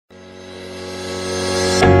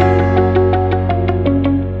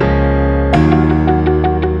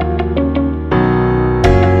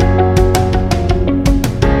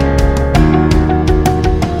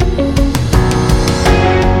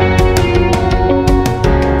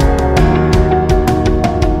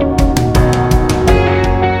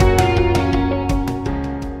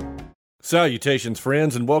Salutations,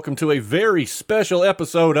 friends, and welcome to a very special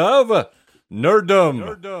episode of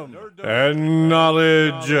Nerddom and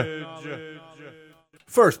Knowledge.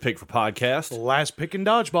 First pick for podcast. Last pick in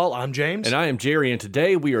dodgeball. I'm James. And I am Jerry, and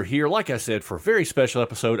today we are here, like I said, for a very special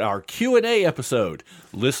episode, our Q&A episode.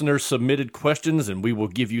 Listeners submitted questions, and we will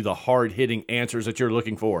give you the hard-hitting answers that you're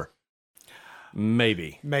looking for.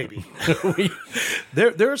 Maybe.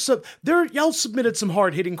 Y'all submitted some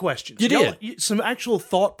hard-hitting questions. You did. Some actual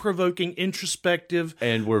thought-provoking, introspective.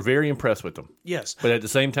 And we're very impressed with them. Yes. But at the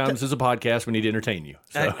same time, this is a podcast. We need to entertain you.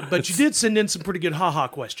 So. But you did send in some pretty good ha-ha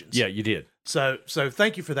questions. Yeah, you did. So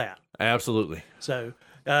thank you for that. Absolutely. So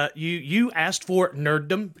you asked for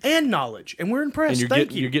nerddom and knowledge, and we're impressed. And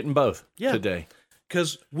Thank you. You're getting both today.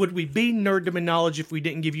 Because would we be nerddom and knowledge if we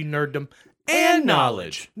didn't give you nerddom and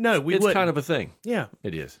knowledge? No, we wouldn't. It's kind of a thing. Yeah.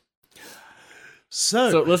 It is.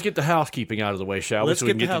 So let's get the housekeeping out of the way, shall we? Let's So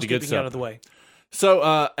we get can the get to the good housekeeping stuff. out of the way.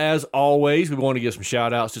 So, as always, we want to give some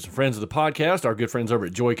shout-outs to some friends of the podcast, our good friends over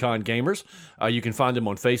at Joy-Con Gamers. You can find them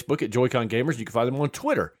on Facebook at Joy-Con Gamers. You can find them on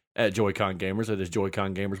Twitter at Joy-Con Gamers. That is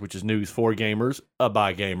Joy-Con Gamers, which is news for gamers,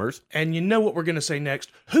 by gamers. And you know what we're going to say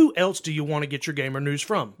next. Who else do you want to get your gamer news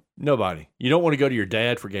from? Nobody. You don't want to go to your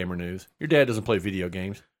dad for gamer news. Your dad doesn't play video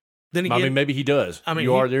games. Then again, I mean, maybe he does.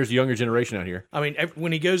 There's a younger generation out here. I mean,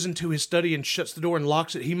 when he goes into his study and shuts the door and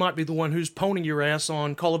locks it, he might be the one who's poning your ass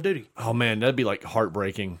on Call of Duty. Oh, man, that'd be like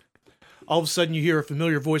heartbreaking. All of a sudden, you hear a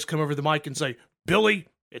familiar voice come over the mic and say, "Billy,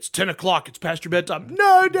 it's 10 o'clock. It's past your bedtime."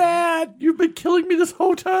 "No, Dad. You've been killing me this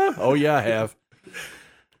whole time." Oh, yeah, I have.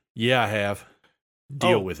 Yeah, I have.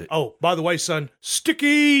 Deal with it. Oh, by the way, son,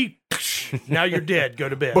 sticky. Now you're dead. Go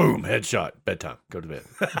to bed. Boom, headshot. Bedtime. Go to bed.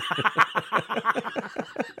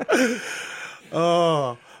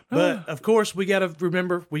 But of course, we got to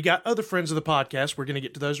remember, we got other friends of the podcast. We're going to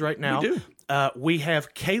get to those right now. We do. We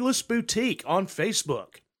have Kalis Boutique on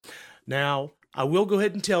Facebook. Now, I will go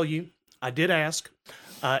ahead and tell you, I did ask.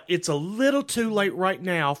 It's a little too late right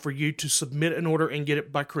now for you to submit an order and get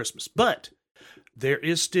it by Christmas. But there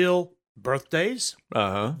is still birthdays.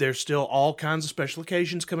 There's still all kinds of special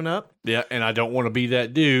occasions coming up. Yeah, and I don't want to be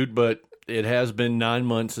that dude, but it has been 9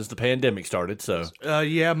 months since the pandemic started, so.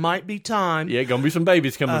 Yeah, might be time. Yeah, gonna be some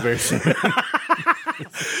babies coming very soon.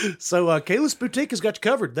 So, Kalis Boutique has got you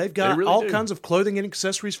covered. They've got all kinds of clothing and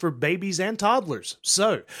accessories for babies and toddlers.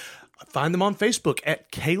 So, find them on Facebook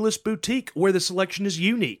at Kalis Boutique, where the selection is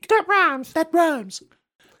unique. That rhymes. That rhymes.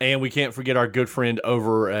 And we can't forget our good friend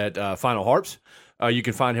over at Final Harps. You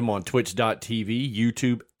can find him on twitch.tv,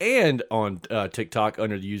 YouTube, and on TikTok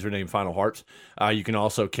under the username Final Harps. You can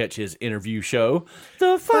also catch his interview show,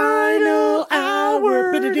 The Final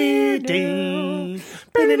Hour.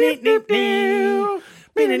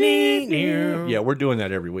 Yeah, we're doing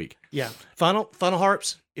that every week. Yeah. Final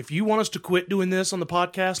Harps, if you want us to quit doing this on the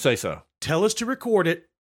podcast, Say so. tell us to record it,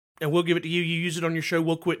 and we'll give it to you. You use it on your show,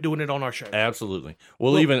 we'll quit doing it on our show. Absolutely.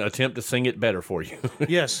 We'll even attempt to sing it better for you.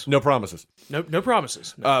 Yes. No promises. No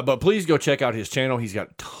promises. No. But please go check out his channel. He's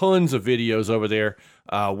got tons of videos over there,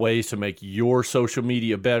 ways to make your social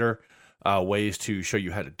media better, ways to show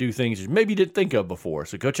you how to do things you maybe didn't think of before.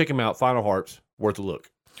 So go check him out. Final Harps, worth a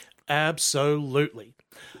look. Absolutely.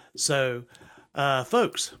 So,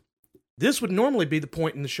 folks, this would normally be the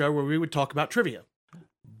point in the show where we would talk about trivia.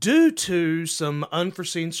 Due to some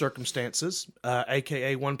unforeseen circumstances,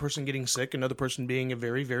 a.k.a. one person getting sick, another person being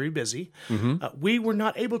very, very busy, we were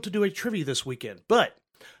not able to do a trivia this weekend. But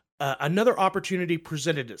another opportunity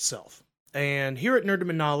presented itself. And here at Nerddom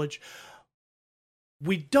and Knowledge,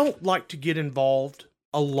 we don't like to get involved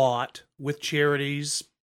a lot with charities,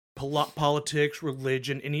 politics,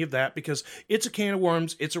 religion, any of that, because it's a can of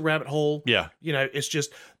worms, it's a rabbit hole. Yeah. You know, it's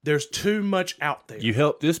just, there's too much out there. You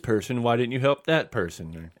helped this person, why didn't you help that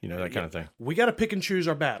person? Or, that kind of thing. We got to pick and choose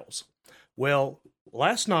our battles. Well,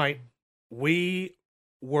 last night, we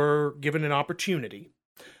were given an opportunity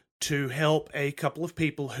to help a couple of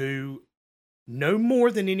people who know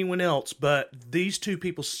more than anyone else, but these two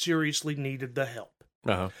people seriously needed the help.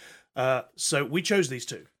 So we chose these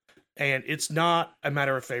two. And it's not a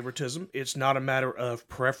matter of favoritism. It's not a matter of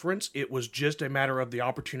preference. It was just a matter of the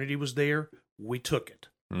opportunity was there. We took it.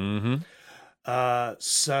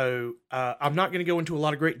 So I'm not going to go into a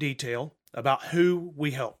lot of great detail about who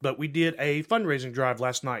we helped, but we did a fundraising drive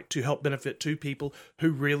last night to help benefit two people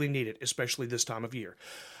who really need it, especially this time of year.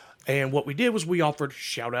 And what we did was we offered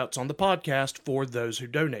shout outs on the podcast for those who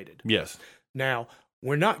donated. Yes. Now,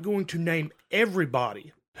 we're not going to name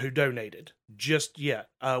everybody who donated just yet.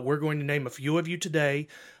 We're going to name a few of you today.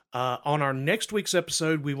 On our next week's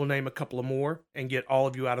episode, we will name a couple of more and get all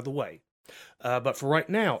of you out of the way. But for right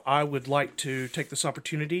now, I would like to take this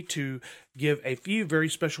opportunity to give a few very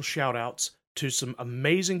special shout outs to some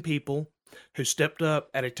amazing people who stepped up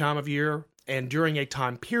at a time of year and during a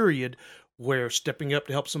time period where stepping up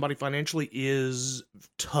to help somebody financially is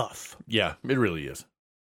tough. Yeah, it really is.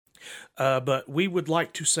 But we would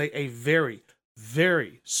like to say a very,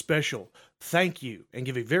 very special thank you and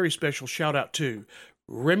give a very special shout out to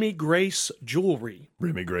Remy Grace Jewelry.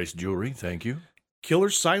 Remy Grace Jewelry, thank you. Killer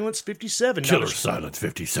Silence 57. Killer Silence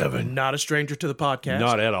 57. Not a stranger to the podcast.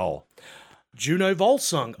 Not at all. Juno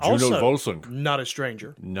Volsung. Juno Also Volsung. not a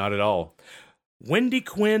stranger. Not at all. Wendy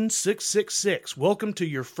Quinn 666. Welcome to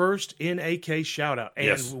your first NAK shout out. And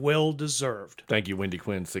Yes. well deserved. Thank you, Wendy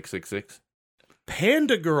Quinn 666.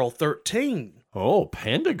 Panda Girl 13. Oh,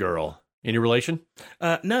 Panda Girl. Any relation?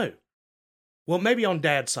 No. Well, maybe on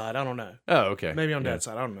Dad's side. I don't know. Oh, okay. Maybe on Yeah. Dad's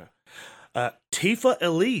side. I don't know. Tifa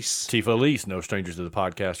Elise. Tifa Elise, no stranger to the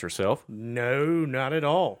podcast herself. No, not at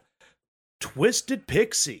all. Twisted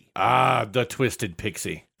Pixie. Ah, the Twisted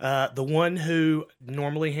Pixie. The one who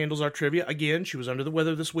normally handles our trivia. Again, she was under the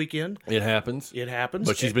weather this weekend. It happens. It happens.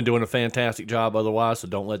 But she's been doing a fantastic job otherwise, so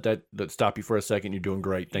don't let that stop you for a second. You're doing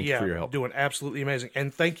great. Thank you for your help. Doing absolutely amazing.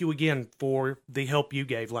 And thank you again for the help you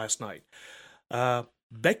gave last night.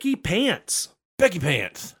 Becky Pants. Becky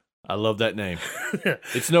Pants. I love that name.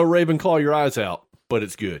 It's no Ravenclaw your eyes out, but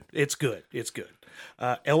it's good. It's good. It's good.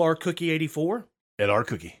 LR Cookie 84. LR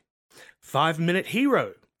Cookie. 5 Minute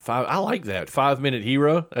Hero. I like that. 5-minute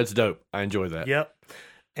hero. That's dope. I enjoy that. Yep.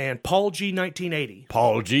 And Paul G 1980.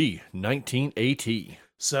 Paul G 1980.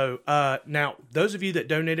 So now, those of you that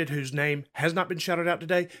donated whose name has not been shouted out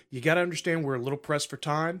today, you got to understand we're a little pressed for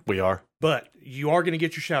time, We are. but you are going to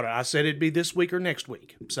get your shout out. I said it'd be this week or next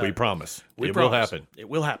week. So We promise. we It promise. will happen. It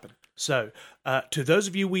will happen. So to those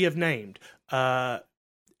of you we have named,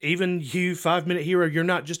 even you 5 Minute Hero, you're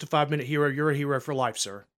not just a 5 minute hero, you're a hero for life,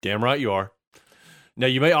 sir. Damn right you are. Now,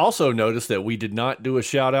 you may also notice that we did not do a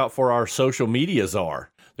shout out for our social media czar.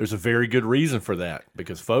 There's a very good reason for that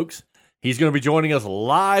because, folks, he's going to be joining us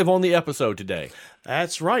live on the episode today.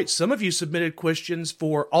 That's right. Some of you submitted questions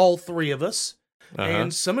for all three of us, Uh-huh.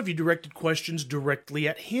 and some of you directed questions directly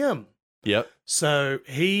at him. Yep. So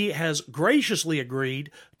he has graciously agreed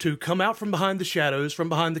to come out from behind the shadows, from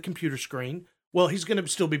behind the computer screen. Well, he's going to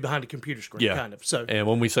still be behind a computer screen, Yeah. kind of. So And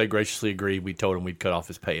when we say graciously agreed, we told him we'd cut off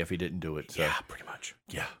his pay if he didn't do it. So, yeah, pretty much.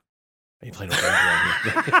 yeah. Ain't playing no games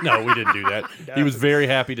around here. No, we didn't do that. He was very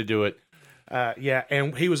happy to do it. Yeah,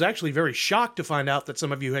 and he was actually very shocked to find out that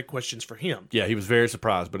some of you had questions for him. Yeah, he was very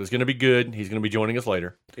surprised, but it's going to be good. He's going to be joining us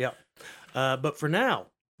later. Yeah. But for now,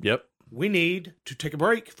 Yep, we need to take a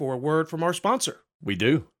break for a word from our sponsor. we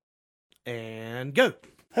do. And go.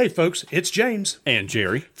 Hey, folks, it's James And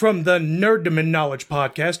Jerry. from the Nerddom and Knowledge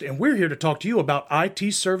Podcast, and we're here to talk to you about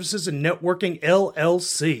IT Services and Networking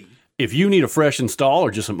LLC. If you need a fresh install or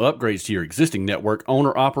just some upgrades to your existing network,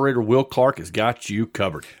 owner-operator Will Clark has got you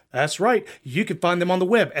covered. That's right. You can find them on the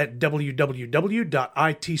web at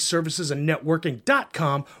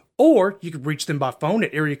www.itservicesandnetworking.com, or you can reach them by phone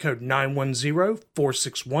at area code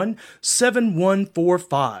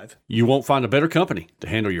 910-461-7145. You won't find a better company to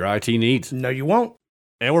handle your IT needs. No, you won't.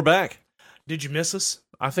 And we're back. Did you miss us?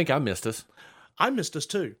 I think I missed us. I missed us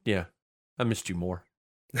too. Yeah, I missed you more.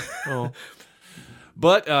 Oh.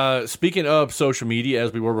 But speaking of social media,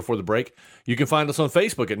 as we were before the break, you can find us on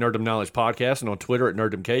Facebook at Nerddom Knowledge Podcast and on Twitter at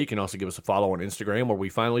NerdomK. You can also give us a follow on Instagram where we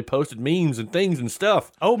finally posted memes and things and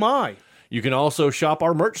stuff. Oh my. You can also shop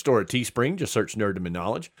our merch store at Teespring. Just search Nerddom and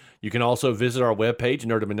Knowledge. You can also visit our webpage,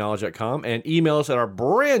 nerddomandknowledge.com, and email us at our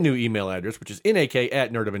brand new email address, which is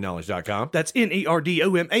nak@nerddomandknowledge.com. That's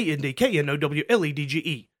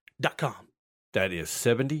NERDOMANDKNOWLEDGE.com. That is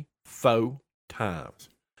 74 times.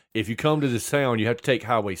 If you come to this town, you have to take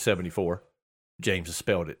Highway 74. James has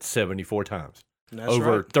spelled it 74 times. That's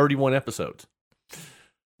over right. 31 episodes.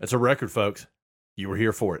 That's a record, folks. You were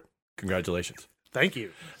here for it. Congratulations. Thank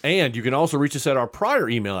you. And you can also reach us at our prior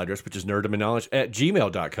email address, which is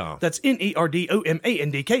nerddomandknowledge@gmail.com. That's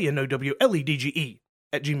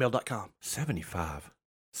NERDOMANDKNOWLEDGE@gmail.com. 75.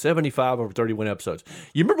 75 over 31 episodes.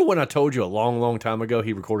 You remember when I told you a long, long time ago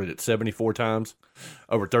he recorded it 74 times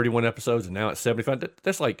over 31 episodes, and now it's 75?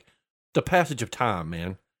 That's like the passage of time,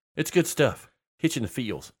 man. It's good stuff. Hits you in the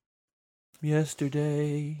feels.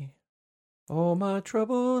 Yesterday, All my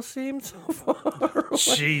troubles seem so far away.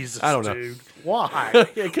 Jesus, I don't know. dude. Why?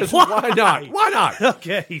 Because why not? Why not?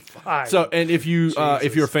 Okay, fine. So, and if you're a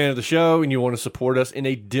Jesus. fan of the show and you want to support us in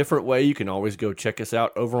a different way, you can always go check us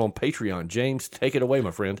out over on Patreon. James, take it away,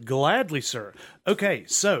 my friend. Gladly, sir. Okay,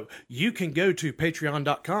 so you can go to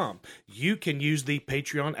patreon.com. You can use the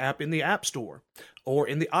Patreon app in the App Store or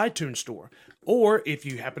in the iTunes Store. Or if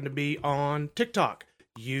you happen to be on TikTok,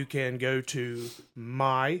 you can go to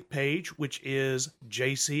my page, which is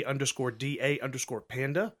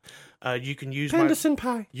JC_DA_Panda. You can use Panda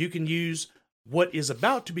Senpai. You can use what is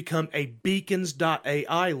about to become a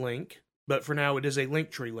beacons.ai link, but for now it is a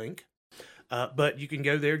Linktree link. But you can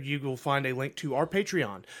go there. You will find a link to our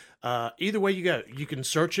Patreon. Either way you go, you can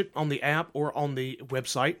search it on the app or on the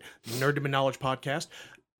website, Nerddom and Knowledge Podcast.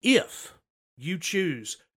 If you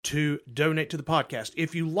choose to donate to the podcast,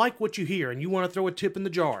 if you like what you hear and you want to throw a tip in the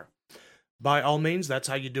jar, by all means, that's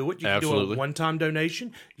how you do it. You can do Absolutely. a one-time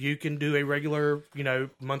donation. You can do a regular,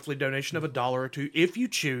 monthly donation of $1 or $2 if you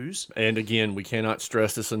choose. And again, we cannot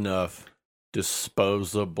stress this enough.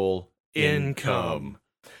 Disposable income.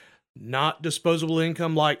 Not disposable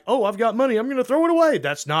income like, oh, I've got money, I'm going to throw it away.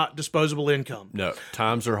 That's not disposable income. No,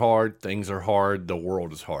 times are hard. Things are hard. The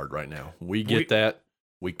world is hard right now. We get that.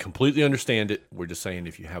 We completely understand it. We're just saying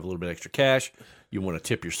if you have a little bit extra cash, you want to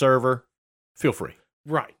tip your server, feel free.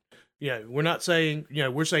 Right. Yeah, we're not saying,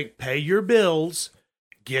 we're saying pay your bills,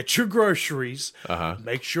 get your groceries,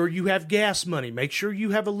 make sure you have gas money, make sure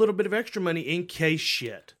you have a little bit of extra money in case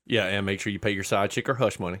shit. Yeah, and make sure you pay your side chick or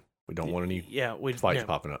hush money. We don't want any fights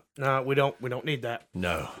popping up. No, we don't need that.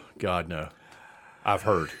 No, God, no. I've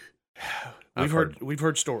heard. We've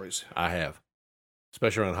heard stories. I have.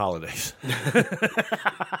 Especially around holidays.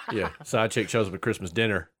 Yeah, side chick shows up at Christmas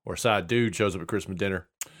dinner, or side dude shows up at Christmas dinner.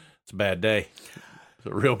 It's a bad day. It's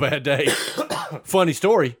a real bad day. Funny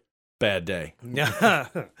story, bad day. Yeah,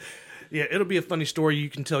 it'll be a funny story you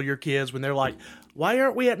can tell your kids when they're like, why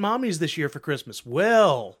aren't we at Mommy's this year for Christmas?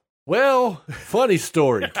 Well, funny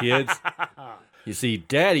story, kids. You see,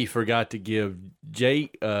 Daddy forgot to give Jay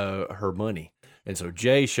her money. And so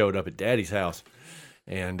Jay showed up at Daddy's house.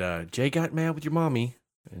 And Jay got mad with your mommy,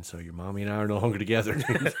 and so your mommy and I are no longer together.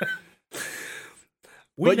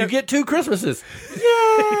 But you get 2 Christmases.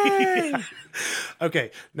 Yay! Okay,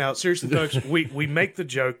 now seriously, folks, we make the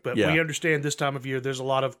joke, but we understand this time of year there's a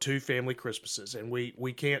lot of 2 family Christmases, and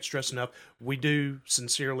we can't stress enough. We do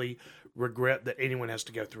sincerely regret that anyone has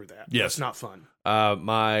to go through that. Yes. It's not fun.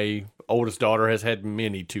 My oldest daughter has had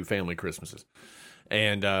many 2 family Christmases.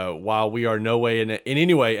 And while we are no way in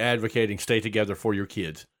any way advocating stay together for your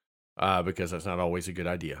kids, because that's not always a good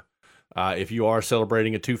idea. If you are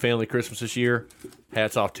celebrating a 2 family Christmas this year,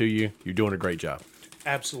 hats off to you. You're doing a great job.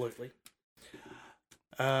 Absolutely.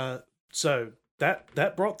 So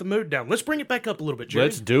that brought the mood down. Let's bring it back up a little bit, Jerry.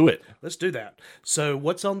 Let's do it. Let's do that. So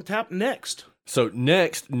what's on tap next? So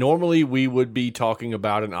next, normally we would be talking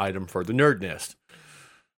about an item for the Nerd Nest.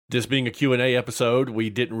 This being a Q&A episode, we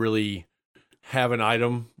didn't really have an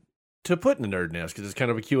item to put in the Nerd Nest because it's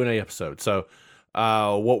kind of a Q&A episode. So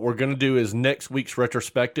what we're going to do is next week's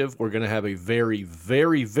retrospective, we're going to have a very,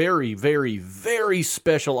 very, very, very, very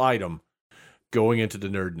special item going into the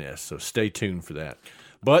Nerd Nest. So stay tuned for that.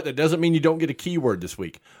 But that doesn't mean you don't get a keyword this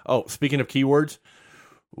week. Oh, speaking of keywords,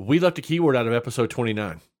 we left a keyword out of episode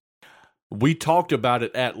 29. We talked about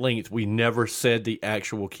it at length. We never said the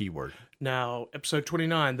actual keyword. Now, episode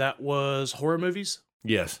 29, that was horror movies?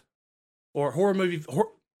 Yes. Or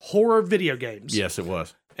horror video games. Yes, it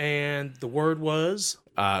was. And the word was?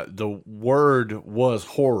 The word was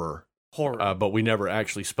horror. Horror. But we never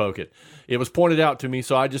actually spoke it. It was pointed out to me,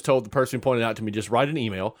 so I just told the person who pointed it out to me, just write an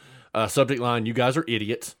email, subject line, you guys are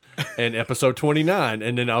idiots, and episode 29.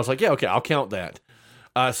 And then I was like, yeah, okay, I'll count that.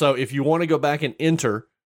 So if you want to go back and enter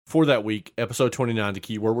for that week, episode 29, the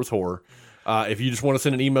keyword was horror. If you just want to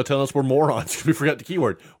send an email telling us we're morons because we forgot the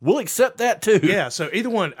keyword, we'll accept that too. Yeah, so either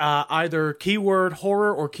one, either keyword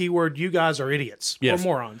horror or keyword you guys are idiots or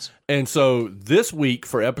morons. And so this week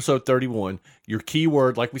for episode 31, your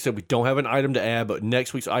keyword, like we said, we don't have an item to add, but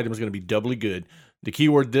next week's item is going to be doubly good. The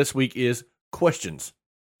keyword this week is questions.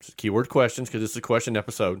 It's keyword questions because it's a question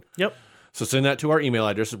episode. Yep. So send that to our email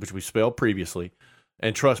addresses, which we spelled previously.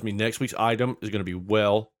 And trust me, next week's item is going to be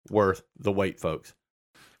well worth the wait, folks.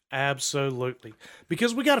 Absolutely.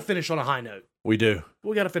 Because we got to finish on a high note. We do.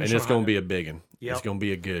 We got to finish and on it's a high going note. to be a big one. Yep. It's going to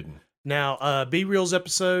be a good one. Now, B-Reels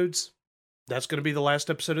episodes, that's going to be the last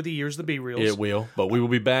episode of the year is the B-Reels. It will, but we will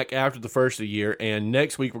be back after the first of the year. And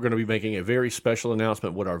next week, we're going to be making a very special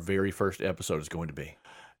announcement what our very first episode is going to be.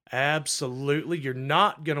 Absolutely. You're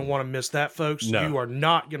not going to want to miss that, folks. No. You are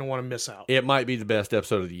not going to want to miss out. It might be the best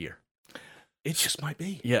episode of the year. It just might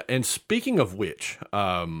be. Yeah, and speaking of which,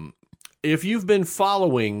 if you've been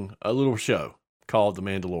following a little show called The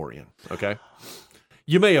Mandalorian, okay,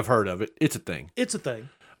 you may have heard of it. It's a thing. It's a thing.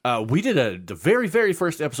 We did the very, very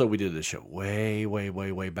first episode we did of this show way, way,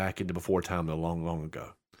 way, way back into before time, a long, long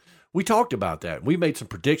ago. We talked about that. We made some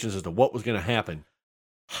predictions as to what was going to happen.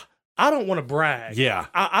 I don't want to brag. Yeah.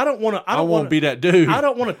 I don't want to. I won't be that dude. I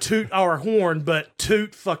don't want to toot our horn, but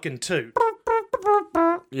toot fucking toot.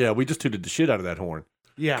 Yeah, we just tooted the shit out of that horn.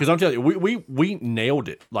 Yeah. Because I'm telling you, we nailed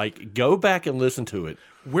it. Like, go back and listen to it.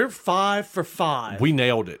 We're 5 for 5. We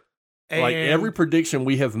nailed it. Like, And- every prediction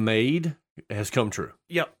we have made has come true.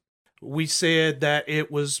 Yep. We said that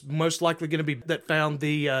it was most likely going to be that found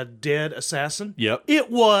the dead assassin. Yep. It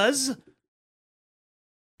was.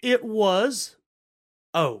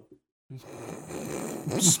 Oh.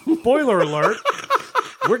 Spoiler alert.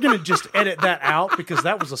 We're going to just edit that out because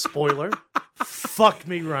that was a spoiler. Fuck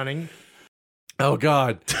me running. Oh,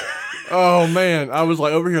 God. Oh, man. I was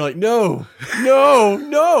like over here like, no.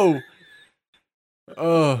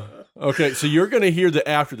 Oh, okay. So you're going to hear the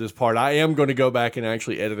after this part. I am going to go back and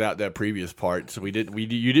actually edit out that previous part. So you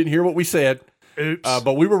didn't hear what we said. Oops.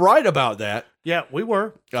 But we were right about that. Yeah, we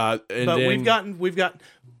were. And But then,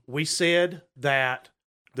 we said that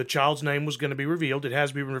the child's name was going to be revealed. It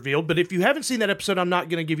has been revealed. But if you haven't seen that episode, I'm not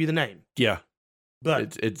going to give you the name. yeah,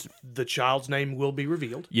 But it's the child's name will be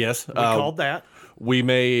revealed. yes. We called that. We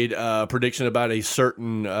made a prediction about a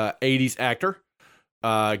certain 80s actor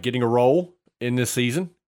getting a role in this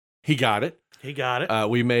season. He got it. He got it.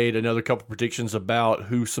 We made another couple predictions about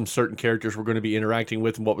who some certain characters were going to be interacting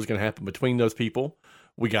with and what was going to happen between those people.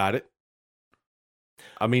 We got it.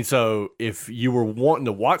 I mean, so if you were wanting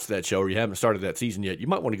to watch that show or you haven't started that season yet, you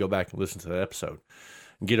might want to go back and listen to that episode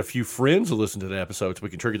and get a few friends to listen to the episode so we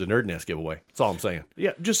can trigger the Nerd Nest giveaway. That's all I'm saying.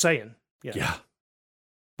 Yeah, just saying. Yeah.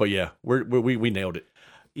 But yeah, we nailed it.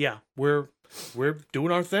 Yeah, we're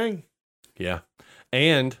doing our thing. Yeah.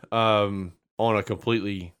 And on a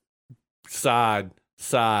completely side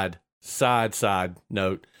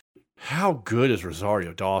note, how good is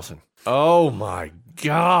Rosario Dawson? Oh my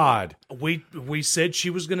God. We said she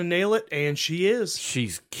was going to nail it, and she is.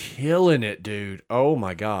 She's killing it, dude. Oh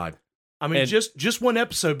my God. I mean, And- just one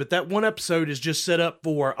episode, but that one episode is just set up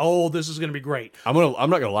for, this is going to be great. I'm not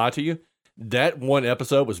gonna lie to you. That one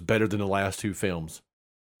episode was better than the last two films.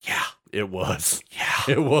 Yeah. It was. Yeah.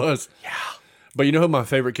 It was. Yeah. But you know who my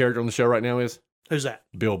favorite character on the show right now is? Who's that?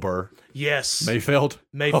 Bill Burr. Yes. Mayfeld.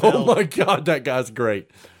 Mayfeld. Oh my God, that guy's great.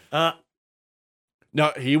 Uh,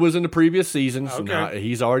 No, he was in the previous season, so Okay. now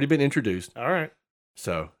he's already been introduced. all right.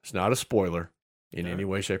 So it's not a spoiler in All any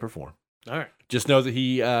way, shape, or form. All right. Just know that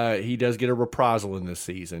he does get a reprisal in this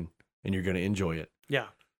season, and you're going to enjoy it. Yeah.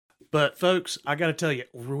 But folks, I got to tell you,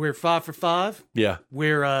 we're 5 for 5. Yeah.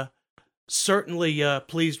 We're certainly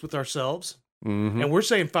pleased with ourselves. Mm-hmm. And we're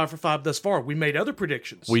saying 5 for 5 thus far. We made other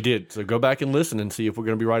predictions. We did. So go back and listen and see if we're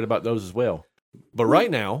going to be right about those as well. But right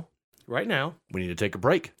now, Right now, we need to take a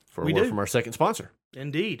break for a We word do. from our second sponsor.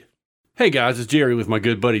 indeed. Hey guys, it's Jerry with my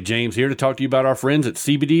good buddy James here to talk to you about our friends at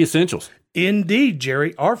CBD Essentials. Indeed,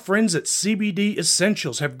 Jerry. Our friends at CBD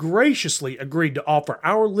Essentials have graciously agreed to offer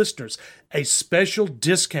our listeners a special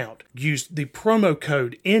discount. Use the promo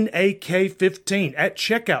code NAK15 at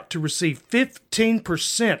checkout to receive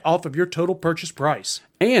 15% off of your total purchase price.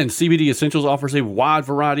 And CBD Essentials offers a wide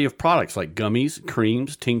variety of products like gummies,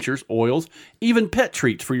 creams, tinctures, oils, even pet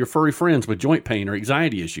treats for your furry friends with joint pain or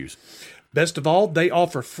anxiety issues. Best of all, they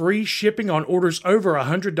offer free shipping on orders over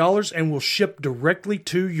 $100 and will ship directly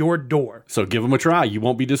to your door. So give them a try. You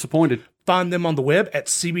won't be disappointed. Find them on the web at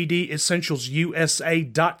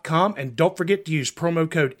cbdessentialsusa.com and don't forget to use promo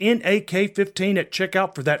code NAK15 at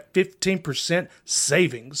checkout for that 15%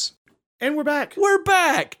 savings. And we're back. We're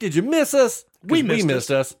back. Did you miss us? 'Cause We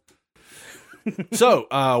missed us. So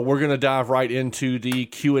we're going to dive right into the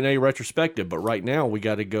Q&A retrospective. But right now, we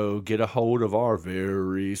got to go get a hold of our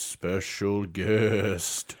very special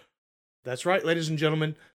guest. That's right, ladies and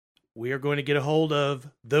gentlemen. We are going to get a hold of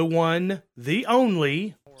the one, the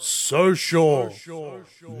only, social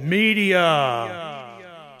media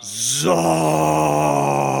czar.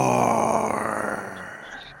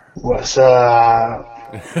 What's up?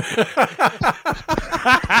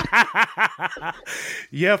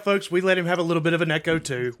 Yeah, folks, we let him have a little bit of an echo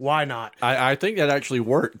too. Why not? I think that actually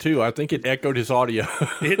worked, too. I think it echoed his audio.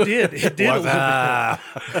 It did. It did. What's a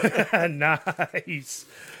little bit. Nice.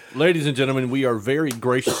 Ladies and gentlemen, we are very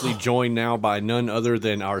graciously joined now by none other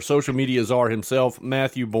than our social media czar himself,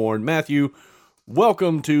 Matthew Bourne. Matthew,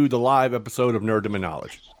 welcome to the live episode of Nerddom and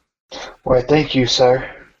Knowledge. Well, thank you,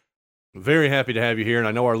 sir. Very happy to have you here, and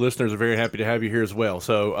I know our listeners are very happy to have you here as well.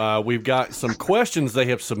 So we've got some questions they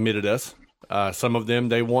have submitted us. Some of them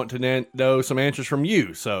they want to know some answers from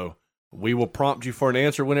you. So we will prompt you for an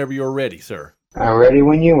answer whenever you're ready, sir. I'm ready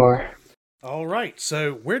when you are. All right,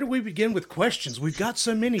 so where do we begin with questions? We've got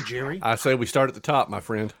so many, Jerry. I say we start at the top, my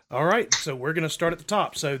friend. All right, so we're going to start at the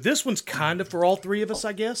top. So this one's kind of for all three of us,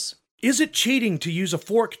 I guess. Is it cheating to use a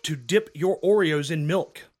fork to dip your Oreos in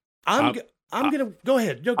milk? I'm going to go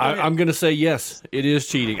ahead. Go ahead. I'm going to say yes, it is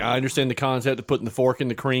cheating. I understand the concept of putting the fork in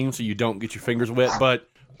the cream so you don't get your fingers wet, but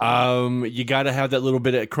you got to have that little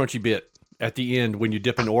bit of crunchy bit at the end when you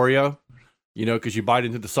dip an Oreo, you know, because you bite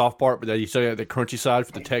into the soft part, but then you still have the crunchy side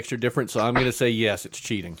for the texture difference. So I'm going to say yes, it's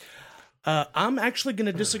cheating. I'm actually going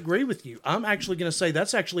to disagree with you. I'm actually going to say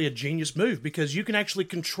that's actually a genius move because you can actually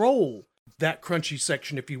control that crunchy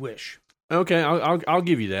section if you wish. Okay, I'll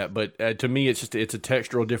give you that, but to me, it's a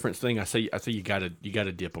textural difference thing. I say you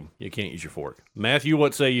gotta dip them. You can't use your fork. Matthew,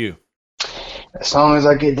 what say you? As long as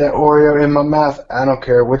I get that Oreo in my mouth, I don't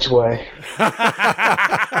care which way.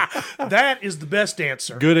 That is the best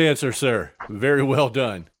answer. Good answer, sir. Very well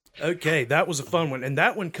done. Okay, that was a fun one, and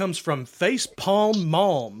that one comes from Facepalm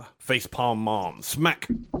Mom. Facepalm Mom, smack,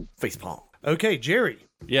 facepalm. Okay, Jerry.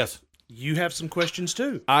 Yes. You have some questions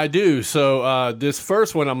too. I do. So this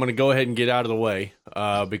first one I'm going to go ahead and get out of the way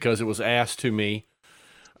because it was asked to me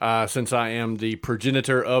since I am the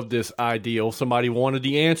progenitor of this ideal. Somebody wanted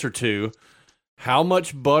the answer to how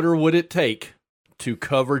much butter would it take to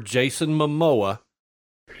cover Jason Momoa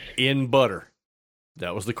in butter?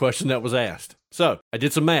 That was the question that was asked. So I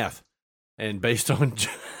did some math, and based on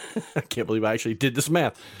I can't believe I actually did this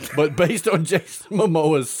math, but based on Jason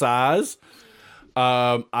Momoa's size,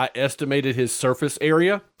 I estimated his surface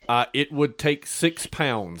area. It would take 6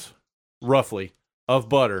 pounds, roughly, of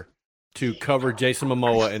butter to cover Jason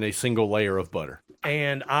Momoa in a single layer of butter.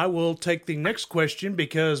 And I will take the next question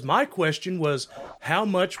because my question was, how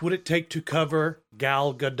much would it take to cover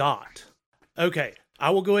Gal Gadot? Okay, I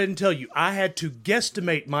will go ahead and tell you, I had to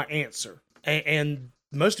guesstimate my answer. And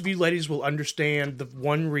most of you ladies will understand the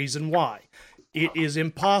one reason why. It is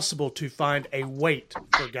impossible to find a weight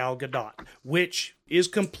for Gal Gadot, which is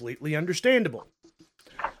completely understandable.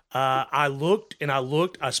 I looked and I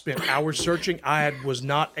looked. I spent hours searching. I was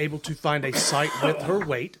not able to find a site with her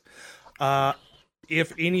weight.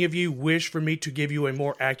 If any of you wish for me to give you a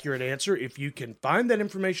more accurate answer, if you can find that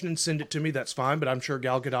information and send it to me, that's fine. But I'm sure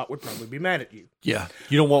Gal Gadot would probably be mad at you. Yeah,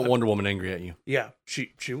 you don't want Wonder Woman angry at you. Yeah,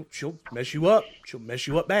 she'll mess you up. She'll mess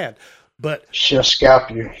you up bad. But She'll scalp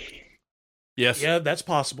you. Yes. yeah, that's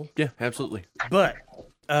possible. Yeah, absolutely. But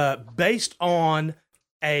based on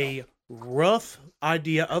a rough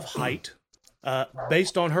idea of height,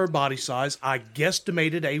 based on her body size, I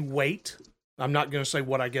guesstimated a weight. I'm not going to say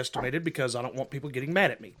what I guesstimated because I don't want people getting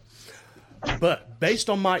mad at me. But based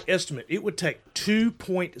on my estimate, it would take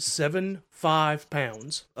 2.75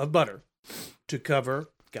 pounds of butter to cover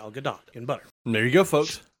Gal Gadot in butter. And there you go,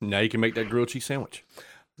 folks. Now you can make that grilled cheese sandwich.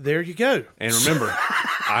 There you go. And remember,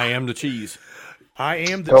 I am the cheese. I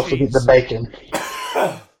am the Don't cheese. forget the bacon.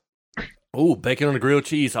 Oh, bacon on a grilled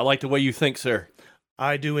cheese. I like the way you think, sir.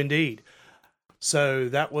 I do indeed. So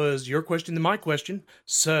that was your question and my question.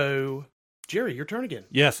 So, Jerry, your turn again.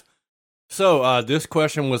 Yes. So this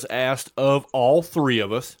question was asked of all three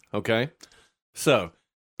of us, okay? So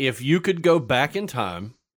if you could go back in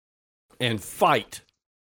time and fight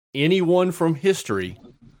anyone from history,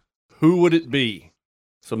 who would it be?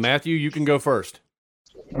 So, Matthew, you can go first.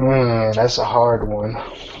 That's a hard one.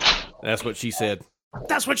 That's what she said.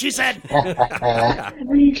 That's what she said. I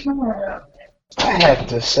have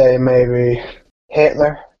to say maybe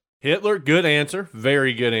Hitler. Hitler, good answer.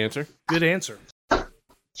 Very good answer. Good answer.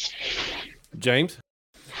 James?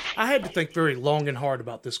 I had to think very long and hard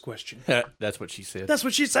about this question. That's what she said. That's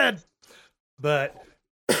what she said. But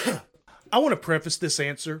I want to preface this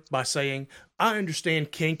answer by saying I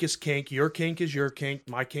understand kink is kink, your kink is your kink,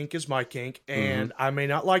 my kink is my kink, and I may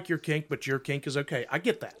not like your kink, but your kink is okay. I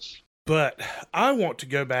get that. But I want to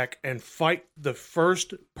go back and fight the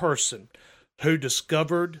first person who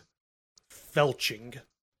discovered felching.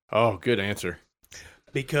 Oh, good answer.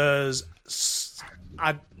 Because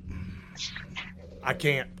I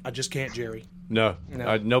can't. I just can't, Jerry. No,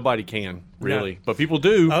 No. nobody can, really. No. But people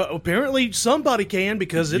do. Apparently somebody can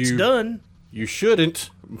because it's done. You shouldn't,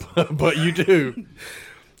 but you do.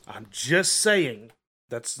 I'm just saying.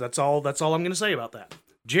 That's all I'm going to say about that.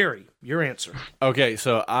 Jerry, your answer. Okay,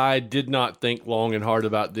 so I did not think long and hard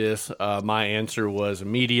about this. My answer was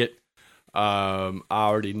immediate. I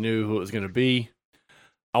already knew who it was going to be.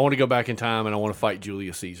 I want to go back in time and I want to fight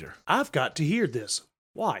Julius Caesar. I've got to hear this.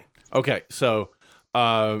 Why? Okay, so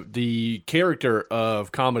The character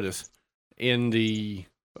of Commodus in the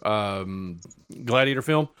Gladiator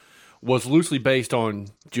film was loosely based on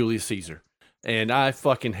Julius Caesar, and I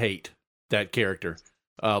fucking hate that character.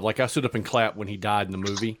 Like I stood up and clapped when he died in the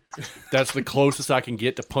movie. That's the closest I can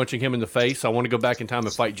get to punching him in the face. I want to go back in time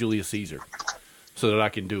and fight Julius Caesar so that I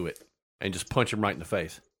can do it and just punch him right in the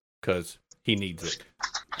face because he needs it.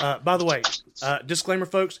 By the way, disclaimer,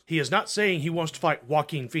 folks, he is not saying he wants to fight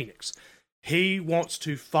Joaquin Phoenix. He wants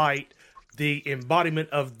to fight the embodiment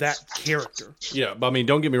of that character. Yeah, but I mean,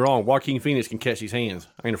 don't get me wrong. Joaquin Phoenix can catch these hands.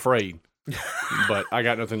 I ain't afraid. But I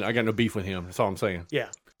got no beef with him. That's all I'm saying. Yeah.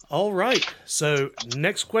 All right. So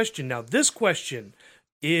next question. Now, this question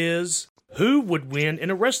is, who would win in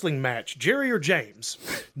a wrestling match, Jerry or James?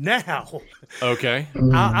 Now, Okay.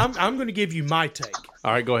 I'm going to give you my take.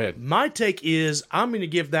 All right, go ahead. My take is I'm going to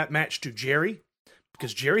give that match to Jerry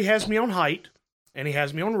because Jerry has me on height and he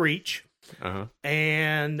has me on reach. Uh-huh.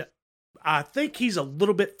 And I think he's a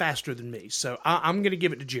little bit faster than me. So I'm going to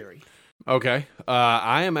give it to Jerry. Okay.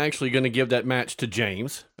 I am actually going to give that match to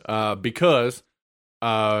James because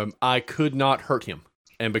I could not hurt him.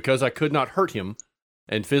 And because I could not hurt him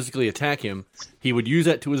and physically attack him, he would use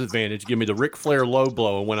that to his advantage, give me the Ric Flair low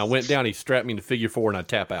blow, and when I went down, he strapped me in the figure four and I'd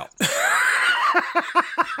tap out.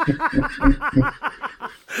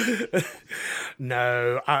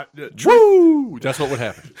 No. Woo! That's what would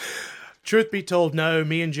happen. Truth be told, no,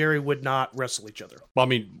 me and Jerry would not wrestle each other. Well, I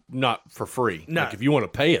mean, not for free. No. Like, if you want to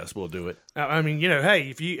pay us, we'll do it. I mean,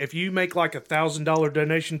 hey, if you make like $1,000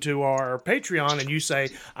 donation to our Patreon and you say,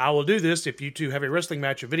 I will do this if you two have a wrestling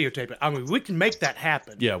match and videotape it, I mean, we can make that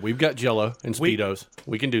happen. Yeah, we've got Jell-O and Speedos.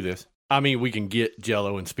 We can do this. I mean, we can get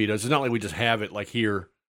Jell-O and Speedos. It's not like we just have it like here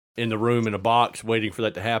in the room in a box waiting for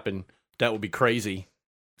that to happen. That would be crazy.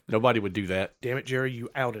 Nobody would do that. Damn it, Jerry, you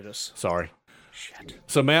outed us. Sorry. Shit.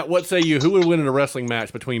 So, Matt, what say you? Who would win in a wrestling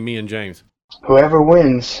match between me and James? Whoever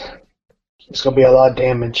wins, it's going to be a lot of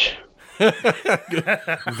damage.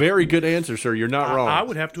 Very good answer, sir. You're not wrong. I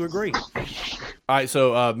would have to agree. All right,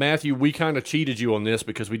 so, Matthew, we kind of cheated you on this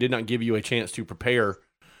because we did not give you a chance to prepare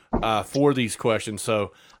for these questions.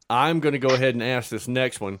 So I'm going to go ahead and ask this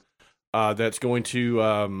next one. That's going to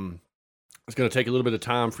it's going to take a little bit of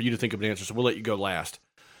time for you to think of an answer, so we'll let you go last.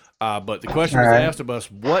 But the question was asked of us,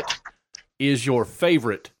 what is your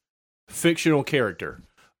favorite fictional character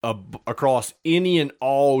across any and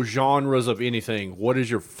all genres of anything? What is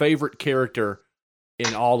your favorite character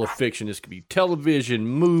in all of fiction? This could be television,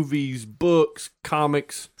 movies, books,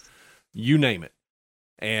 comics, you name it.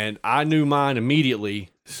 And I knew mine immediately,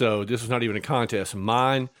 so this was not even a contest.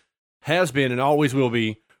 Mine has been and always will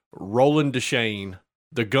be Roland Deschain,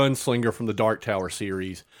 the gunslinger from the Dark Tower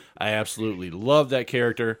series. I absolutely love that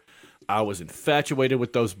character. I was infatuated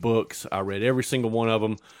with those books. I read every single one of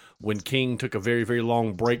them. When King took a very, very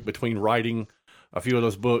long break between writing a few of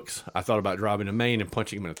those books, I thought about driving to Maine and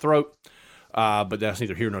punching him in the throat. But that's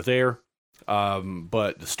neither here nor there.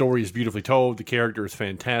 But the story is beautifully told. The character is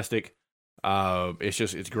fantastic.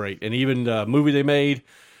 It's great. And even the movie they made,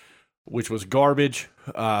 which was garbage,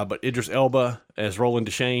 but Idris Elba as Roland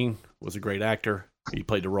Deschain was a great actor. He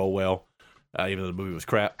played the role well, even though the movie was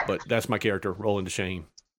crap. But that's my character, Roland Deschain.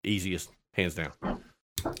 Easiest, hands down.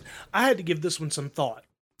 I had to give this one some thought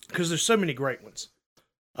because there's so many great ones.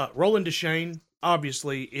 Roland Deschain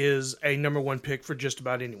obviously is a number one pick for just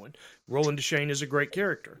about anyone. Roland Deschain is a great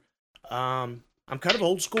character. I'm kind of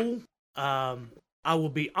old school. I will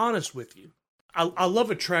be honest with you. I love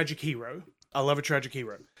a tragic hero.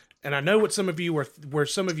 And I know what some of you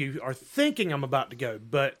are thinking I'm about to go,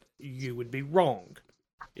 but you would be wrong.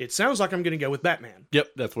 It sounds like I'm going to go with Batman. Yep,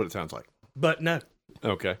 that's what it sounds like. But no.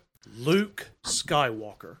 Okay. Luke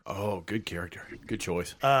Skywalker. Oh, good character. Good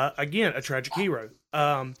choice. Again, a tragic hero.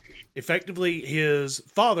 Effectively, his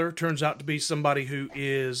father turns out to be somebody who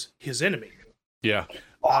is his enemy. Yeah.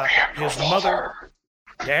 His mother...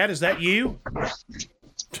 Dad, is that you?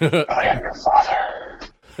 I am your father.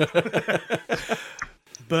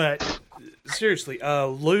 But seriously,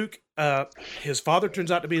 Luke, his father turns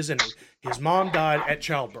out to be his enemy. His mom died at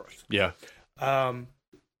childbirth. Yeah.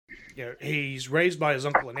 He's raised by his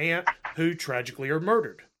uncle and aunt, who tragically are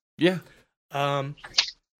murdered. Yeah.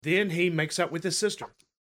 Then he makes out with his sister.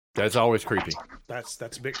 That's always creepy. That's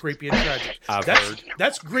a bit creepy and tragic. I've heard.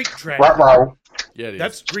 That's Greek tragedy. Ruh-roh. Yeah, it is.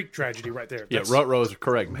 That's Greek tragedy right there. Yeah, Ruh-roh is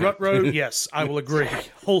correct, man. Ruh-roh, yes, I will agree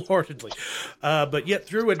wholeheartedly. But yet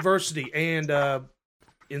through adversity and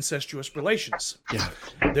incestuous relations. Yeah.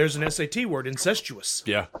 There's an SAT word, incestuous.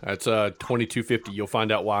 Yeah, that's 2250. You'll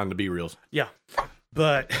find out why in the B-reels. Yeah.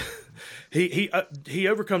 But he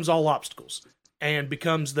overcomes all obstacles and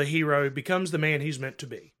becomes the hero, becomes the man he's meant to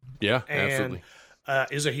be. Yeah, And, absolutely.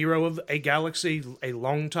 is a hero of a galaxy a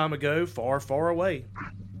long time ago, far, far away.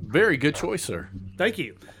 Very good choice, sir. Thank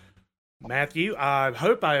you. Matthew, I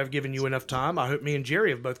hope I have given you enough time. I hope me and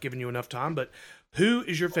Jerry have both given you enough time, but who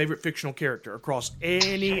is your favorite fictional character across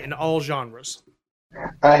any and all genres?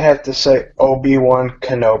 I have to say Obi-Wan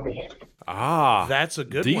Kenobi. Ah, That's a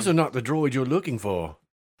good these one. are not the droid you're looking for.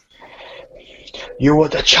 You were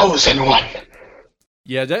the chosen one.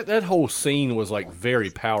 Yeah, that whole scene was like very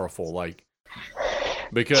powerful. Like,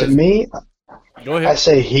 To because me, go I ahead.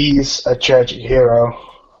 say he's a tragic hero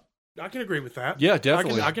I can agree with that. Yeah,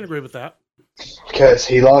 definitely. I can agree with that. because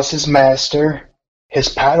he lost his master,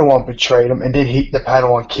 his Padawan betrayed him, and then the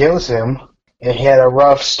Padawan kills him, and he had a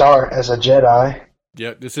rough start as a Jedi.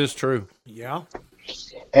 Yeah, this is true. Yeah.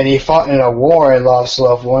 And he fought in a war and lost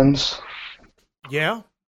loved ones. Yeah.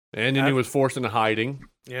 And then he was forced into hiding.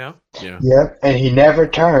 Yeah. Yeah. Yep, and he never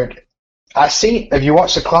turned. If you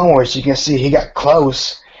watch the Clone Wars, you can see he got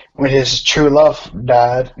close when his true love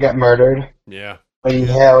got murdered, Yeah. but he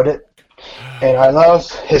held it. And I love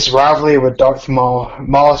his rivalry with Darth Maul.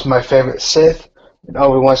 Maul's my favorite Sith, and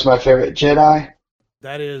Obi-Wan's my favorite Jedi.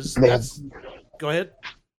 That's go ahead.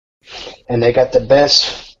 And they got the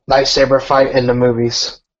best lightsaber fight in the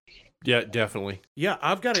movies. Yeah, definitely. Yeah,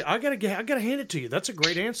 I gotta hand it to you. That's a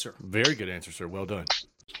great answer. Very good answer, sir. Well done.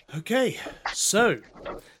 Okay, so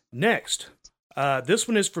next, this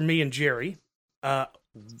one is for me and Jerry.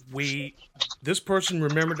 This person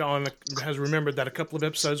has remembered that a couple of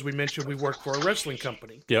episodes we mentioned we worked for a wrestling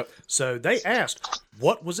company. Yep. So they asked,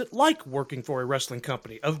 what was it like working for a wrestling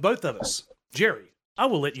company of both of us? Jerry, I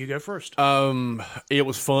will let you go first. It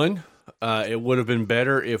was fun. It would have been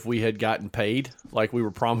better if we had gotten paid like we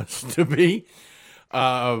were promised to be.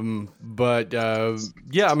 Yeah, I mean,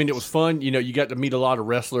 it was fun. You know, you got to meet a lot of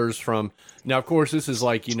wrestlers from. Now, of course, this is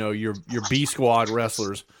like your B squad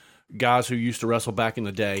wrestlers, guys who used to wrestle back in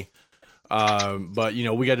the day. But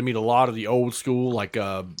we got to meet a lot of the old school, like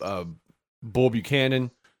Bull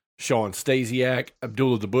Buchanan, Sean Stasiak,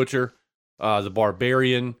 Abdullah the Butcher, the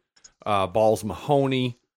Barbarian, Balls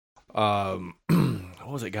Mahoney.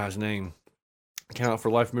 What was that guy's name? I cannot for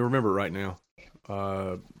life of me remember it right now.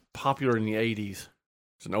 Popular in the 80s.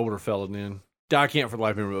 It's an older fella then. I can't for the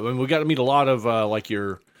life of me remember. I mean, we got to meet a lot of like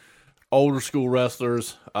your older school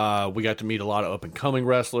wrestlers. We got to meet a lot of up and coming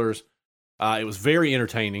wrestlers. It was very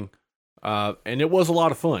entertaining. And it was a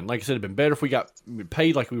lot of fun. Like I said, it'd been better if we got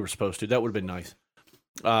paid like we were supposed to. That would have been nice.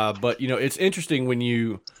 But it's interesting when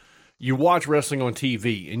you watch wrestling on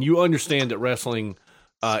TV and you understand that wrestling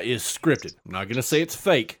is scripted. I'm not going to say it's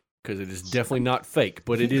fake because it is definitely not fake,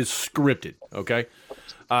 but it is scripted. Okay,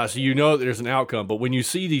 so that there's an outcome. But when you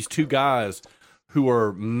see these two guys who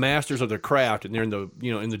are masters of their craft and they're in the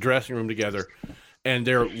in the dressing room together, and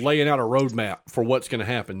they're laying out a roadmap for what's going to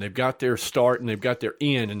happen. They've got their start and they've got their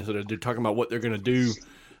end, and so they're talking about what they're going to do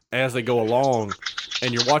as they go along.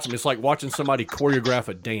 And you're watching. It's like watching somebody choreograph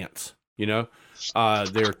a dance.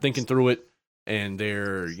 They're thinking through it. And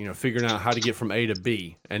they're, figuring out how to get from A to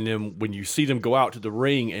B. And then when you see them go out to the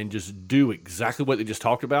ring and just do exactly what they just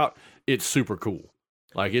talked about, it's super cool.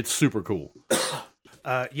 Like, it's super cool.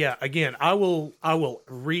 Yeah, again, I will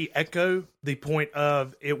re-echo the point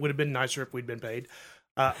of it would have been nicer if we'd been paid.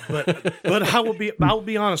 But I will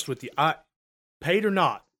be honest with you. Paid or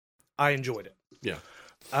not, I enjoyed it. Yeah.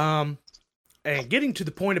 And getting to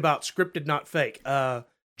the point about scripted, not fake.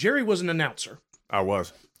 Jerry was an announcer. I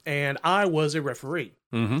was. And I was a referee.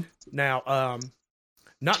 Mm-hmm. Now,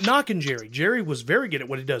 not knocking Jerry. Jerry was very good at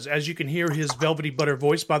what he does. As you can hear his velvety butter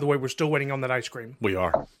voice. By the way, we're still waiting on that ice cream. We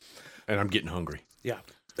are. And I'm getting hungry. Yeah.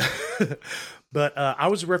 But I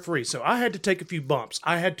was a referee, so I had to take a few bumps.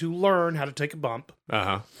 I had to learn how to take a bump.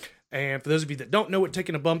 Uh-huh. And for those of you that don't know what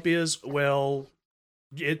taking a bump is, well,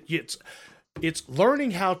 it's learning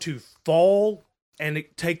how to fall and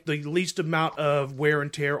take the least amount of wear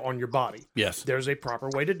and tear on your body. Yes. There's a proper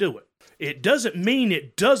way to do it. It doesn't mean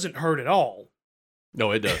it doesn't hurt at all.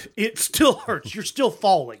 No, it does. It still hurts. You're still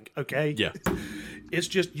falling, okay? Yeah. It's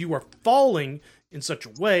just you are falling in such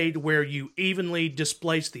a way to where you evenly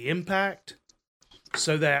displace the impact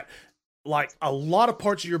so that, like, a lot of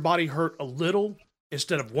parts of your body hurt a little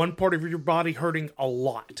instead of one part of your body hurting a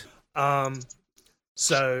lot. And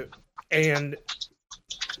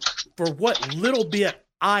for what little bit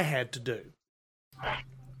I had to do,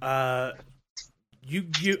 I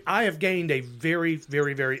have gained a very,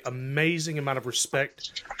 very, very amazing amount of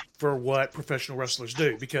respect for what professional wrestlers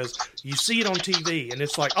do, because you see it on TV and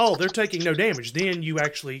it's like, oh, they're taking no damage. Then you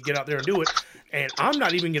actually get out there and do it. And I'm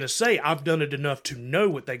not even going to say I've done it enough to know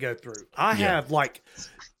what they go through. I have like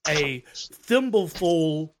a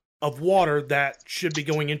thimbleful of water that should be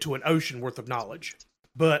going into an ocean worth of knowledge.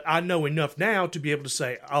 But I know enough now to be able to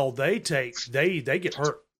say, oh, they get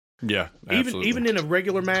hurt. Yeah, absolutely. Even in a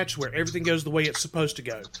regular match where everything goes the way it's supposed to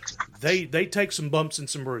go, they take some bumps and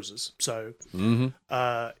some bruises. So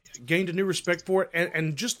gained a new respect for it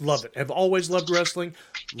and just love it. Have always loved wrestling.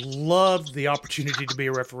 Loved the opportunity to be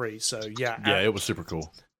a referee. So yeah, it was super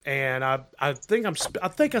cool. And I think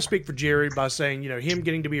I speak for Jerry by saying, him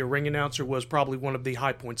getting to be a ring announcer was probably one of the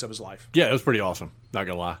high points of his life. Yeah, it was pretty awesome. Not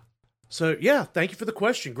gonna lie. So yeah, thank you for the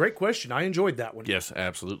question. Great question. I enjoyed that one. Yes,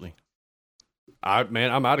 absolutely. I'm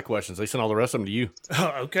out of questions. They sent all the rest of them to you.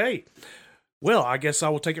 Okay. Well, I guess I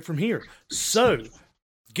will take it from here. So,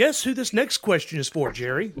 guess who this next question is for,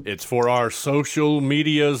 Jerry? It's for our social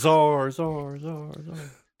media czar. And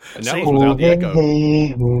that See? was without the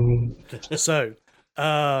echo. So,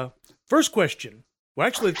 first question. Well,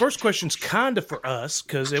 actually, the first question's kind of for us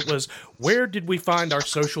because it was, where did we find our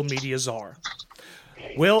social media czar?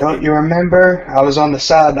 Well, don't you remember? I was on the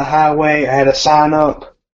side of the highway. I had a sign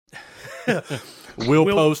up. We'll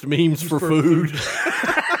post memes for food.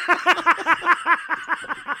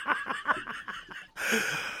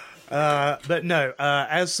 But no,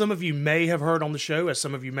 as some of you may have heard on the show, as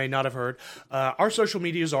some of you may not have heard, our social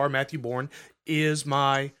medias are Matthew Bourne is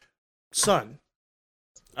my son.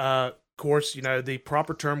 Of course, the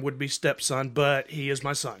proper term would be stepson, but he is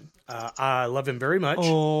my son. I love him very much.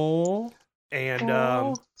 Oh.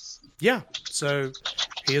 And yeah, so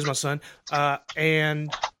he is my son.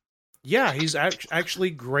 And yeah, he's actually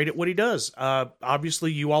great at what he does.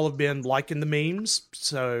 Obviously, you all have been liking the memes,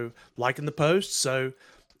 so liking the posts, so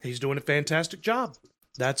he's doing a fantastic job.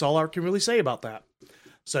 That's all I can really say about that.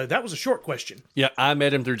 So that was a short question. Yeah, I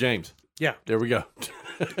met him through James. Yeah. There we go.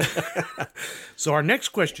 So our next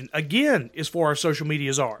question, again, is for our social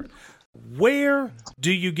media czar. Where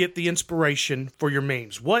do you get the inspiration for your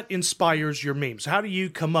memes? What inspires your memes? How do you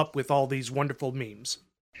come up with all these wonderful memes?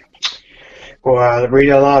 Well, I read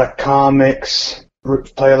a lot of comics,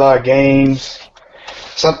 play a lot of games.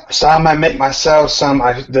 Some I might make myself some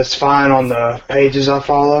that's fine on the pages I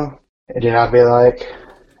follow. And then I'll be like,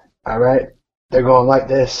 all right, they're going like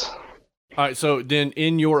this. All right, so then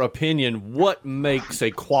in your opinion, what makes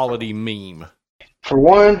a quality meme? For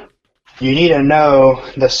one, you need to know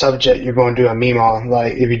the subject you're going to do a meme on.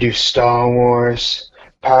 Like, if you do Star Wars,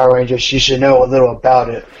 Power Rangers, you should know a little about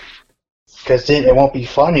it. Because then it won't be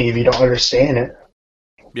funny if you don't understand it.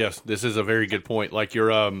 Yes, this is a very good point. Like you're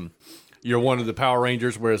one of the Power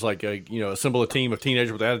Rangers, where it's like assemble a team of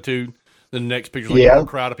teenagers with attitude. Then the next picture, like a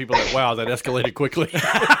crowd of people like, wow, that escalated quickly.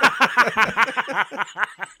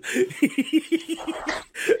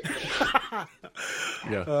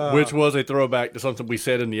 Yeah, which was a throwback to something we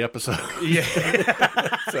said in the episode. Yeah.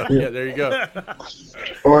 So yeah, there you go.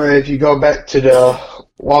 Or if you go back to the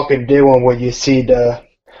Walking Dead one where you see the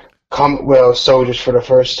Commonwealth soldiers for the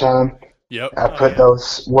first time. Yep. I put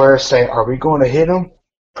those words saying, are we going to hit them?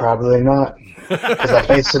 Probably not. Because I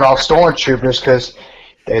based it off stormtroopers because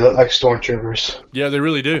they look like stormtroopers. Yeah, they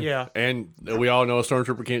really do. Yeah. And we all know a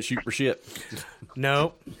stormtrooper can't shoot for shit.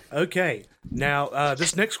 No. Okay. Now,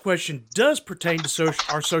 this next question does pertain to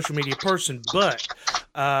our social media person, but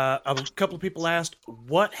a couple of people asked,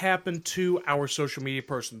 what happened to our social media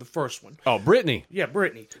person, the first one? Oh, Brittany. Yeah,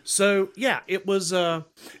 Brittany. So, yeah, it wasn't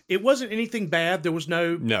anything bad. There was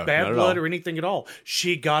no bad blood or anything at all.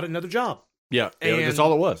 She got another job. Yeah, and that's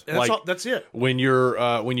all it was. That's it. When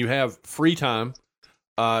you have free time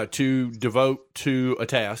to devote to a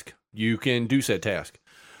task, you can do said task.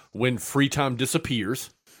 When free time disappears,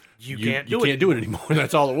 you can't do it anymore.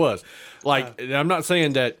 That's all it was. I'm not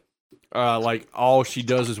saying that all she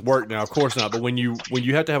does is work now. Of course not. But when you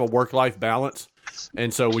have to have a work-life balance,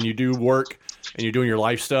 and so when you do work and you're doing your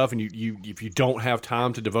life stuff, and you if you don't have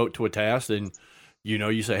time to devote to a task, then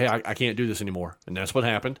you say, hey, I can't do this anymore. And that's what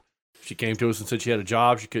happened. She came to us and said she had a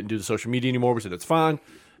job. She couldn't do the social media anymore. We said, that's fine.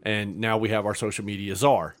 And now we have our social media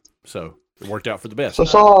czar. So it worked out for the best.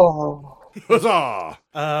 Huzzah!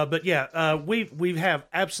 But yeah, we have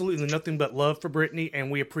absolutely nothing but love for Brittany, and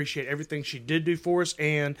we appreciate everything she did do for us,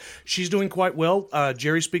 and she's doing quite well.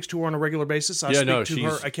 Jerry speaks to her on a regular basis. I speak to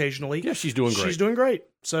her occasionally. Yeah, she's doing great. She's doing great.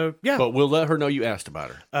 So yeah, but we'll let her know you asked about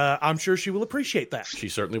her. I'm sure she will appreciate that. She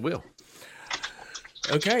certainly will.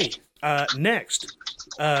 Okay. Next,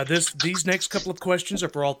 these next couple of questions are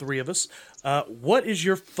for all three of us. What is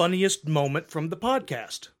your funniest moment from the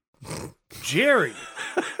podcast? Jerry,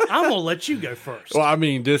 I'm gonna let you go first. Well, I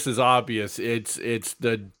mean, this is obvious. It's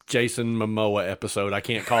the Jason Momoa episode. I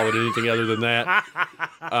can't call it anything other than that.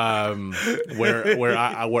 Where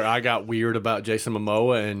I got weird about Jason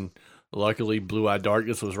Momoa, and Luckily, Blue Eye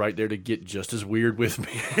Darkness was right there to get just as weird with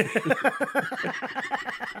me.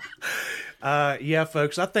 Yeah,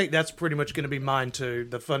 folks, I think that's pretty much going to be mine too.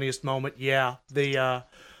 The funniest moment, the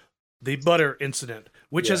butter incident,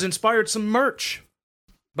 which has inspired some merch.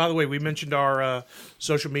 By the way, we mentioned our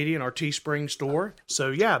social media and our Teespring store.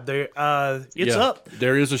 So yeah, it's up.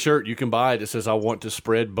 There is a shirt you can buy that says "I want to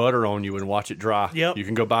spread butter on you and watch it dry." Yep. You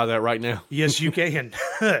can go buy that right now. Yes, you can.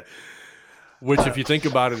 Which, if you think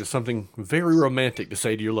about it, is something very romantic to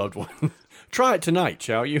say to your loved one. Try it tonight,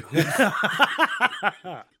 shall you?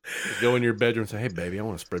 Go in your bedroom and say, "Hey, baby, I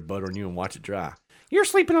want to spread butter on you and watch it dry." You're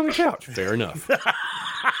sleeping on the couch. Fair enough.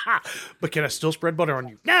 But can I still spread butter on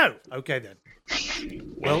you? No. Okay, then.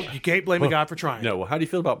 Well, you can't blame a guy for trying. No. Well, how do you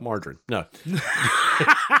feel about margarine? No.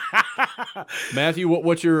 Matthew,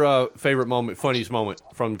 what's your favorite moment, funniest moment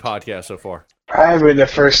from the podcast so far? Probably the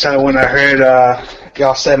first time when I heard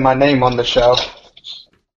y'all said my name on the show.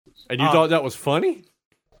 And you thought that was funny?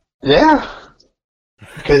 Yeah.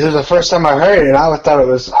 Because it was the first time I heard it, and I thought it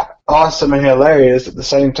was awesome and hilarious at the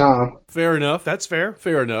same time. Fair enough. That's fair.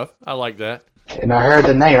 Fair enough. I like that. And I heard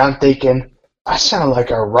the name, I'm thinking, I sound like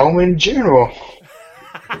a Roman general.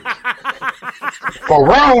 For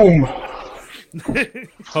Rome!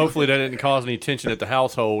 Hopefully that didn't cause any tension at the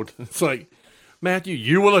household. It's like, Matthew,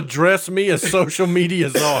 you will address me as social media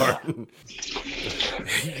czar.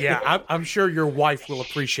 Yeah, I'm sure your wife will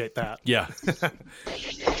appreciate that. Yeah.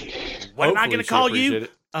 What am I Hopefully going to she'll call appreciate you?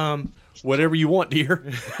 it. Whatever you want, dear.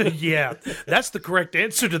 Yeah, that's the correct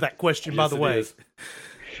answer to that question, by Yes, the it way. is.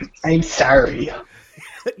 I'm sorry.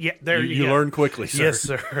 Yeah, there You go. learn quickly, sir. Yes,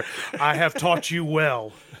 sir. I have taught you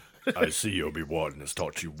well. I see Obi-Wan has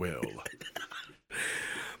taught you well.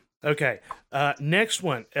 Okay, next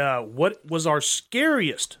one. What was our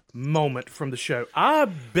scariest moment from the show? I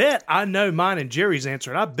bet I know mine and Jerry's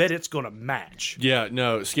answer, and I bet it's going to match. Yeah,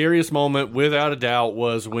 no, scariest moment, without a doubt,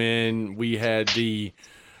 was when we had the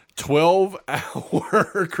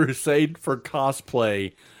 12-hour Crusade for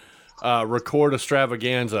Cosplay record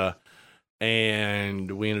extravaganza,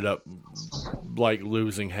 and we ended up like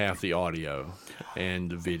losing half the audio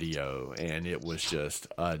and the video, and it was just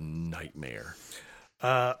a nightmare.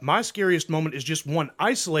 My scariest moment is just one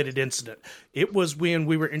isolated incident. It was when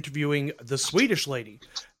we were interviewing the Swedish lady,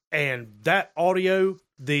 and that audio,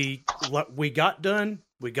 we got done,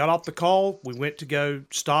 we got off the call, we went to go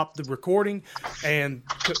stop the recording, and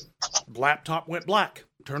laptop went black,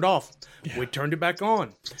 turned off. Yeah. We turned it back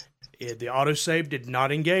on. The autosave did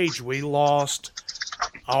not engage. We lost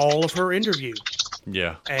all of her interview.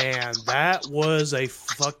 Yeah. And that was a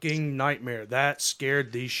fucking nightmare. That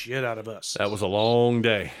scared the shit out of us. That was a long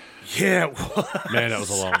day. Yeah, it was. Man, that was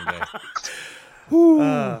a long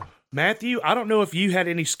day. Matthew, I don't know if you had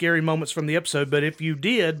any scary moments from the episode, but if you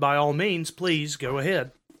did, by all means, please go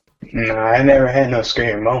ahead. No, I never had no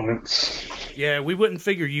scary moments. Yeah, we wouldn't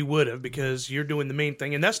figure you would have because you're doing the meme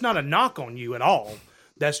thing. And that's not a knock on you at all.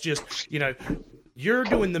 That's just, you're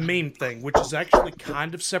doing the meme thing, which is actually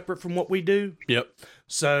kind of separate from what we do. Yep.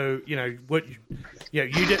 So, you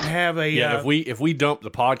didn't have a... Yeah, if we dump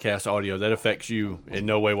the podcast audio, that affects you in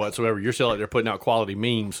no way whatsoever. You're still out there putting out quality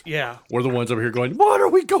memes. Yeah. We're the ones over here going, what are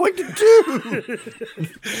we going to do?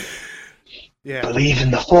 Yeah. Believe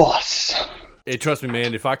in the Force. Hey, trust me,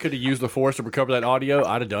 man, if I could have used the Force to recover that audio,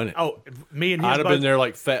 I'd have done it. Oh, me and you I'd have been there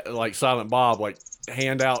like Silent Bob, like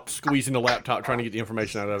hand out, squeezing the laptop, trying to get the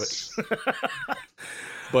information out of it.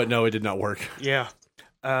 But no, it did not work. Yeah.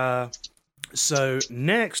 So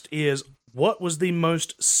next is, what was the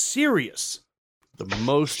most serious? The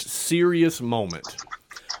most serious moment.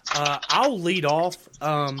 I'll lead off.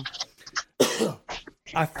 I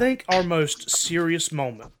think our most serious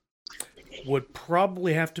moment would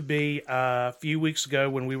probably have to be a few weeks ago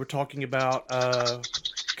when we were talking about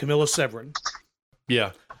Camilla Severin.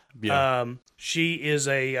 Yeah. Yeah. She is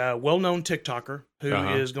a well-known TikToker who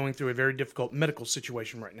is going through a very difficult medical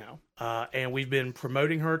situation right now. And we've been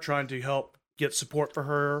promoting her, trying to help get support for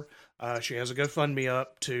her. She has a GoFundMe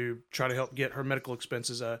up to try to help get her medical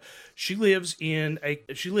expenses. She lives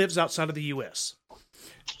outside of the U.S.,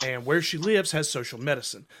 and where she lives has social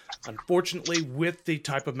medicine. Unfortunately, with the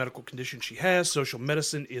type of medical condition she has, social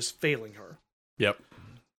medicine is failing her. Yep.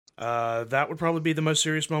 That would probably be the most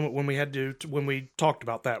serious moment when we talked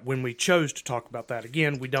about that, when we chose to talk about that.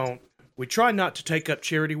 Again, we try not to take up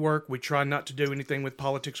charity work. We try not to do anything with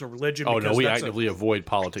politics or religion. Oh, no, we actively avoid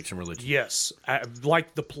politics and religion. Yes,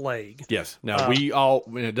 like the plague. Yes. Now,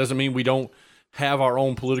 it doesn't mean we don't have our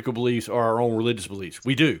own political beliefs or our own religious beliefs.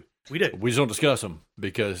 We do. We do. We just don't discuss them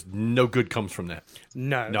because no good comes from that.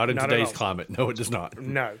 No. Not in today's climate. No, it does not.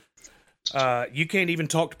 No. You can't even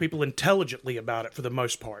talk to people intelligently about it for the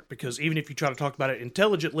most part, because even if you try to talk about it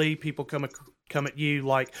intelligently, people come at you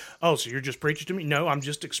like, "Oh, so you're just preaching to me?" No, I'm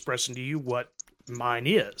just expressing to you what mine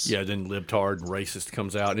is. Yeah, then libtard and racist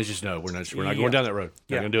comes out, and it's just no, we're not going down that road.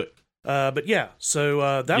 Not gonna do it. But yeah,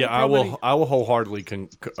 so that. Yeah, would I will wholeheartedly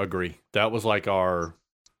agree. That was like our,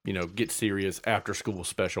 get serious after school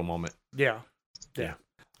special moment. Yeah.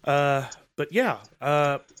 But yeah,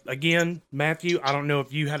 again, Matthew, I don't know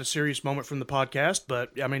if you had a serious moment from the podcast, but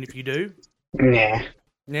I mean, if you do, Nah.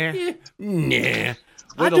 Nah.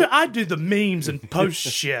 I do the memes and post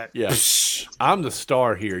shit. Yeah, I'm the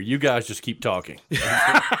star here. You guys just keep talking.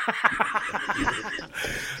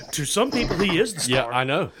 To some people, he is the star. Yeah, I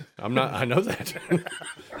know. I know that.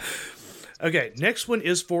 Okay, next one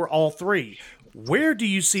is for all three. Where do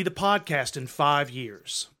you see the podcast in 5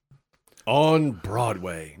 years? On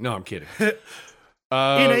Broadway. No, I'm kidding.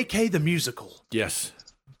 NAK the musical. Yes.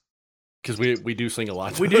 Because we do sing a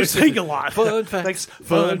lot. We do sing a lot. Fun facts.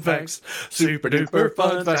 Fun facts. Super duper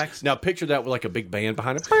fun facts. Now picture that with like a big band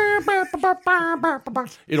behind it.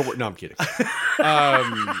 It'll work. No, I'm kidding.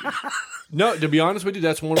 No, to be honest with you,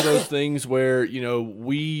 that's one of those things where,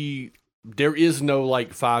 there is no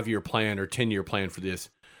like 5-year plan or 10-year plan for this.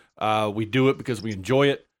 We do it because we enjoy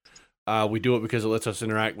it. We do it because it lets us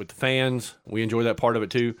interact with the fans. We enjoy that part of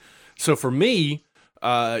it too. So for me,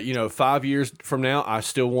 5 years from now, I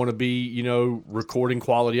still want to be, recording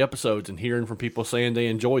quality episodes and hearing from people saying they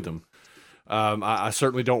enjoyed them. I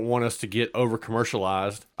certainly don't want us to get over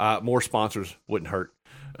commercialized. More sponsors wouldn't hurt,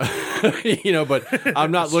 but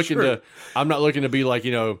I'm not looking to be like,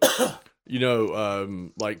 like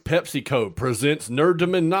PepsiCo presents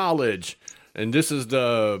Nerddom and Knowledge. And this is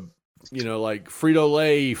the, like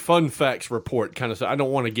Frito-Lay fun facts report kind of stuff. I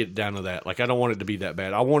don't want to get down to that. Like, I don't want it to be that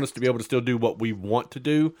bad. I want us to be able to still do what we want to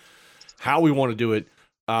do, how we want to do it,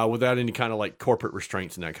 without any kind of like corporate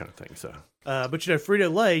restraints and that kind of thing. So, but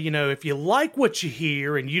Frito-Lay, if you like what you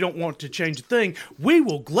hear and you don't want to change a thing, we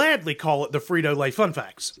will gladly call it the Frito-Lay fun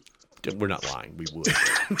facts. We're not lying. We would.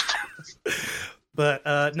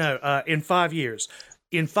 But no, in 5 years.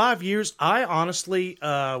 In 5 years, I honestly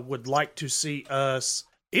would like to see us.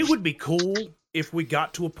 It would be cool if we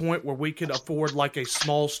got to a point where we could afford like a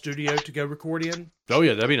small studio to go record in. Oh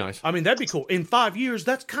yeah, that'd be nice. I mean, that'd be cool. In 5 years,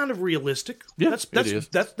 that's kind of realistic. Yeah, it is.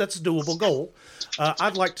 That's a doable goal.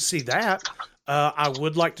 I'd like to see that. I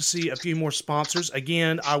would like to see a few more sponsors.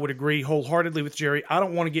 Again, I would agree wholeheartedly with Jerry. I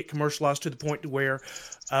don't want to get commercialized to the point to where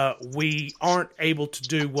we aren't able to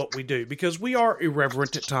do what we do, because we are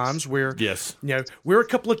irreverent at times. We're a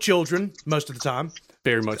couple of children most of the time.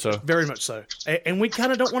 Very much so. Very much so. And we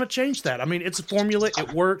kind of don't want to change that. I mean, it's a formula.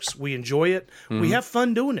 It works. We enjoy it. Mm-hmm. We have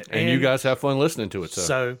fun doing it. And you guys have fun listening to it.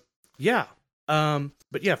 So yeah.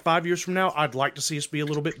 But yeah, 5 years from now, I'd like to see us be a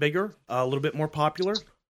little bit bigger, a little bit more popular.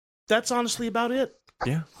 That's honestly about it.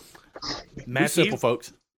 Yeah. Matthew? We're simple,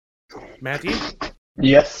 folks. Matthew?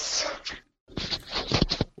 Yes.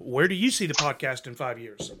 Where do you see the podcast in 5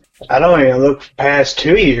 years? I don't even look past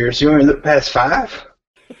 2 years. You want to look past 5?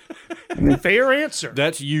 Fair answer.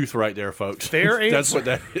 That's youth right there, folks. Fair answer. That's what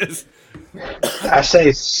that is. I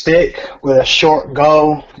say stick with a short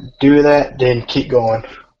goal, do that, then keep going.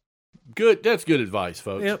 Good. That's good advice,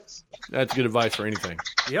 folks. Yep. That's good advice for anything.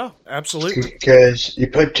 Yeah, absolutely. Because you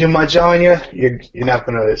put too much on you, you're not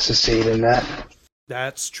going to succeed in that.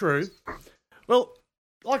 That's true. Well,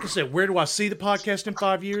 like I said, where do I see the podcast in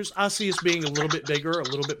 5 years? I see us being a little bit bigger, a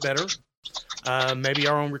little bit better. Maybe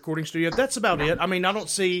our own recording studio. That's about it. I mean, I don't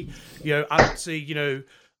see,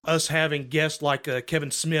 us having guests like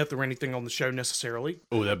Kevin Smith or anything on the show necessarily.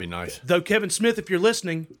 Oh, that'd be nice. Though, Kevin Smith, if you're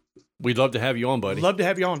listening, we'd love to have you on, buddy. Love to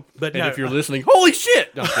have you on. But and if you're listening, holy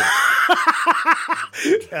shit! No,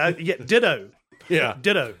 yeah, ditto. Yeah,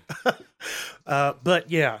 ditto.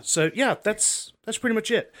 But yeah, so yeah, that's pretty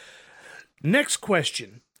much it. Next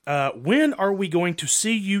question: when are we going to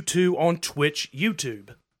see you two on Twitch,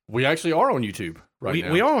 YouTube? We actually are on YouTube now.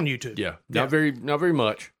 We are on YouTube. Yeah, not very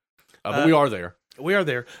much, but we are there. We are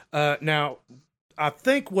there. Now, I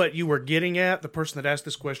think what you were getting at, the person that asked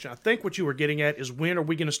this question, I think what you were getting at is when are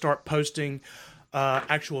we going to start posting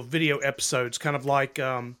actual video episodes, kind of like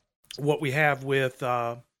what we have with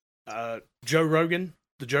Joe Rogan,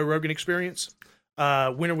 the Joe Rogan Experience.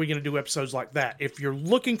 When are we going to do episodes like that? If you're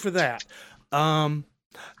looking for that, don't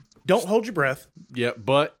hold your breath. Yeah,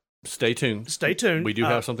 but stay tuned. Stay tuned. We do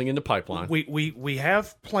have something in the pipeline. We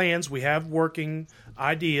have plans. We have working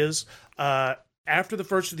ideas. after the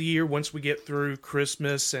first of the year, once we get through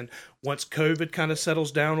Christmas and once COVID kind of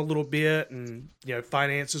settles down a little bit and,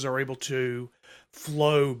 finances are able to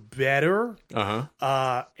flow better.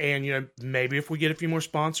 And, maybe if we get a few more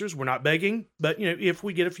sponsors, we're not begging, but, if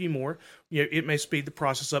we get a few more, it may speed the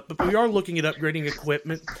process up. But we are looking at upgrading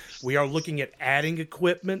equipment. We are looking at adding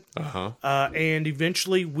equipment. And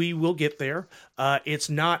eventually we will get there. It's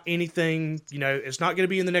not anything, it's not going to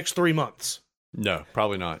be in the next 3 months. No,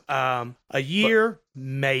 probably not. A year,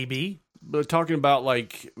 maybe. But talking about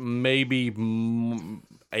like maybe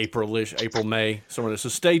April-ish, April, May, somewhere there. So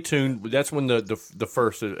stay tuned. That's when the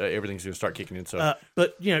first everything's going to start kicking in. So,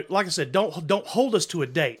 but like I said, don't hold us to a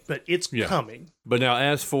date, but it's coming. But now,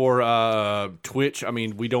 as for Twitch, I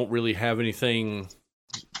mean, we don't really have anything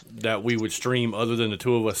that we would stream other than the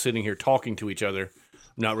two of us sitting here talking to each other. I'm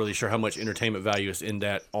not really sure how much entertainment value is in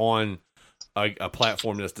that on a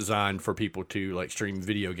platform that's designed for people to like stream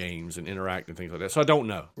video games and interact and things like that. So I don't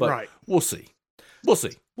know, but we'll see. We'll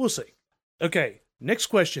see. Okay. Next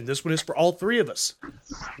question. This one is for all three of us.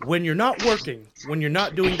 When you're not working, when you're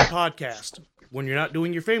not doing the podcast, when you're not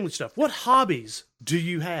doing your family stuff, what hobbies do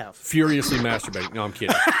you have? Furiously masturbating. No, I'm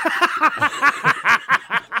kidding.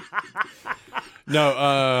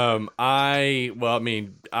 No, I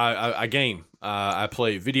game. I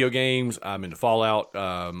play video games. I'm into Fallout.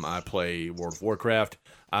 I play World of Warcraft.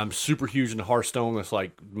 I'm super huge into Hearthstone. That's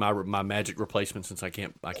like my Magic replacement since I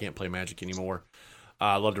can't play Magic anymore.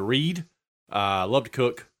 I love to read. I love to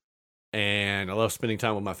cook, and I love spending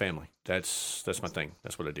time with my family. That's my thing.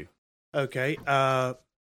 That's what I do. Okay.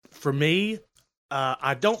 For me,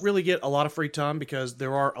 I don't really get a lot of free time because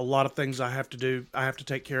there are a lot of things I have to do. I have to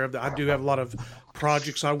take care of. I do have a lot of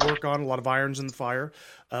projects I work on, a lot of irons in the fire.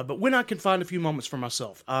 But when I can find a few moments for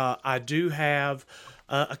myself, I do have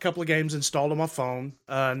a couple of games installed on my phone.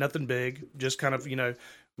 Nothing big, just kind of,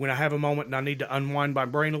 when I have a moment and I need to unwind my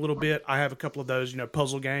brain a little bit, I have a couple of those,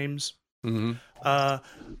 puzzle games.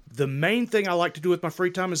 The main thing I like to do with my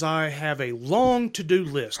free time is I have a long to-do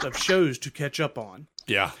list of shows to catch up on.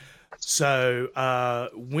 Yeah.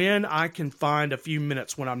 So when I can find a few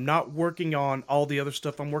minutes when I'm not working on all the other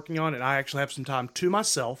stuff I'm working on and I actually have some time to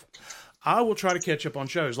myself, I will try to catch up on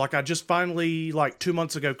shows. Like I just finally, 2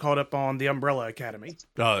 months ago, caught up on The Umbrella Academy.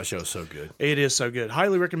 Oh, that show's so good. It is so good.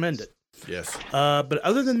 Highly recommend it. Yes. But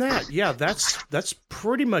other than that, yeah, that's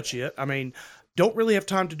pretty much it. I mean, don't really have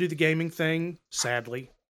time to do the gaming thing, sadly.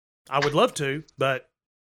 I would love to, but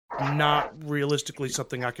not realistically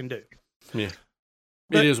something I can do. Yeah.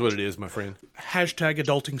 It is what it is, my friend. Hashtag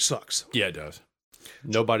adulting sucks. Yeah, it does.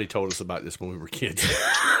 Nobody told us about this when we were kids.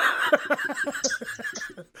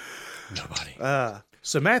 Nobody.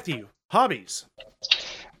 So Matthew, hobbies.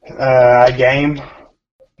 I game.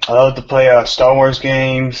 I love to play Star Wars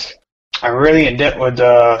games. I'm really in debt with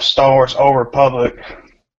Star Wars Old Republic.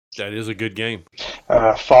 That is a good game.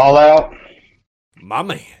 Fallout. My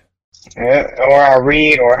man. Yeah, or I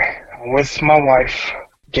read, or I'm with my wife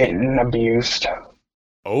getting abused.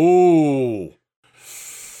 Oh.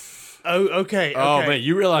 Oh, okay. Oh, man,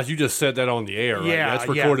 you realize you just said that on the air, right? Yeah, that's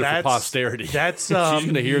recorded for posterity. That's she's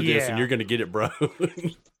going to hear this, and you're going to get it, bro.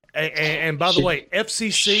 and by the way,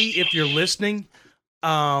 FCC, if you're listening,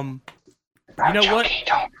 you know what?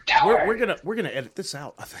 We're gonna edit this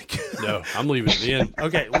out, I think. No, I'm leaving it in.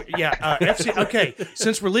 Okay, yeah. Okay,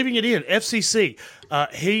 since we're leaving it in, FCC,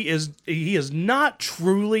 he is not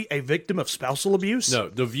truly a victim of spousal abuse. No,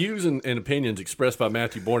 the views and opinions expressed by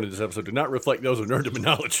Matthew Bourne in this episode do not reflect those of Nerdom and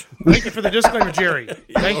Knowledge. Thank you for the disclaimer, Jerry.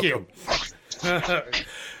 Thank you.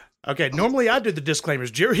 Okay, normally I do the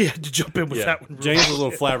disclaimers. Jerry had to jump in with that one. James was a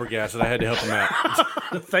little flabbergasted. I had to help him out.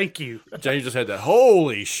 Thank you. James just had that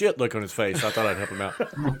holy shit look on his face. I thought I'd help him out.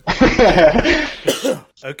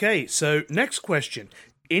 Okay, so next question.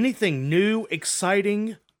 Anything new,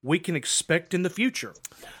 exciting we can expect in the future?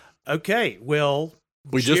 Okay, well...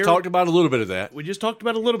 We just talked about a little bit of that. We just talked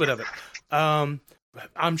about a little bit of it. I'm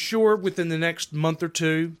sure within the next month or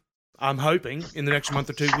two, I'm hoping in the next month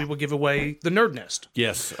or two, we will give away the Nerd Nest.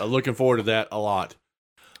 Yes, looking forward to that a lot.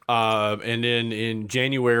 And then in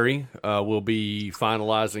January, we'll be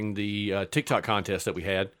finalizing the TikTok contest that we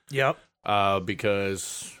had. Yep.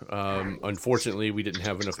 Because unfortunately, we didn't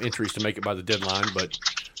have enough entries to make it by the deadline, but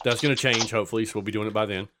that's going to change, hopefully, so we'll be doing it by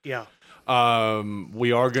then. Yeah.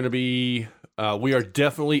 We are going to be... we are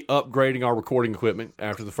definitely upgrading our recording equipment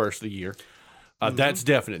after the first of the year. That's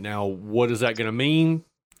definite. Now, what is that going to mean?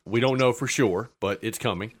 We don't know for sure, but it's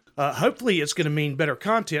coming. Hopefully, it's going to mean better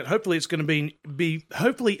content. Hopefully, it's going to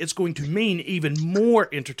Hopefully, it's going to mean even more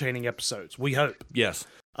entertaining episodes. We hope. Yes.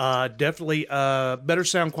 Definitely better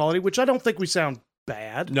sound quality, which I don't think we sound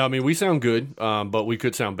bad. No, I mean, we sound good, but we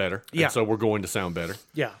could sound better. Yeah. And so we're going to sound better.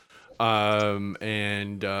 Yeah.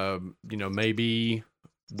 Maybe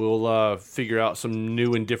we'll figure out some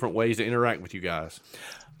new and different ways to interact with you guys.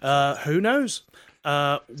 Who knows?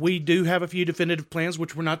 We do have a few definitive plans,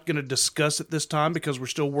 which we're not going to discuss at this time because we're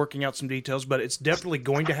still working out some details, but it's definitely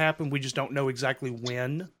going to happen. We just don't know exactly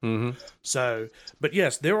when. Mm-hmm. So, but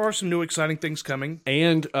yes, there are some new exciting things coming.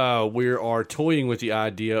 And we are toying with the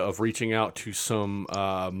idea of reaching out to some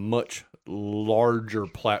much larger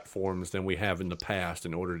platforms than we have in the past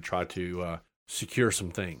in order to try to secure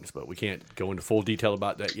some things, but we can't go into full detail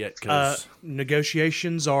about that yet because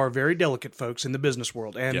negotiations are very delicate, folks, in the business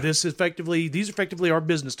world, and Yeah. these effectively are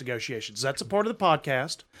business negotiations. That's a part of the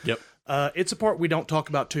podcast. Yep. It's a part we don't talk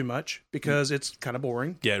about too much because it's kind of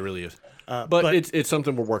boring. Yeah, it really is. But it's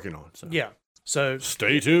something we're working on. So. Yeah. So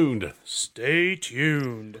Stay tuned. stay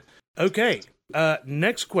tuned. Okay.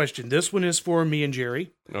 Next question. This one is for me and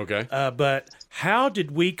Jerry. Okay. But how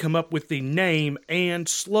did we come up with the name and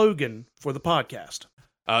slogan for the podcast?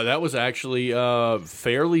 That was actually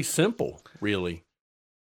fairly simple, really.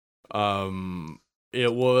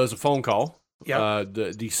 It was a phone call. Yeah.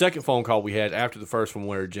 The second phone call we had after the first one,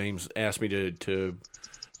 where James asked me to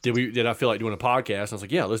did I feel like doing a podcast? And I was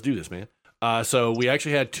like, yeah, let's do this, man. So we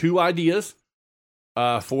actually had two ideas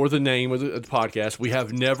for the name of the podcast. We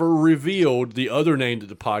have never revealed the other name that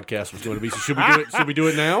the podcast was going to be. So should we do it? Should we do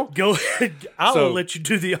it now? Go ahead. I'll So- let you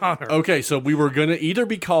do the honor. Okay, so we were going to either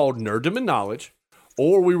be called Nerddom and Knowledge,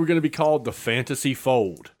 or we were going to be called the Fantasy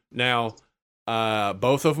Fold. Now,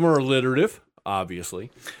 both of them are alliterative,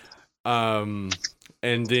 obviously.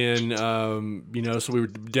 And then, so we were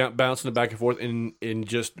bouncing it back and forth, and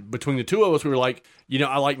just between the two of us, we were like,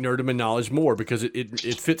 I like Nerddom and Knowledge more because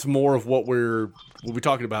it fits more of what we're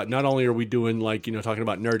talking about. Not only are we doing talking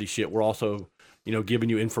about nerdy shit, we're also, giving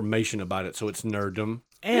you information about it. So it's Nerddom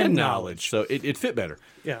And knowledge. So it fit better.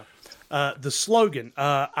 Yeah. The slogan.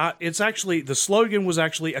 The slogan was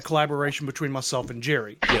actually a collaboration between myself and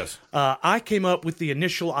Jerry. Yes. I came up with the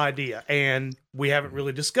initial idea, and we haven't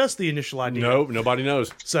really discussed the initial idea. No, nobody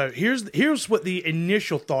knows. So here's what the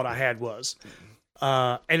initial thought I had was,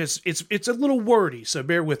 and it's a little wordy, so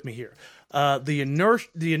bear with me here. The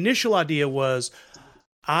initial idea was,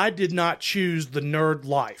 I did not choose the nerd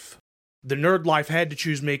life. The nerd life had to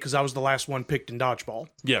choose me because I was the last one picked in dodgeball.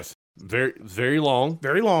 Yes. Very, very long,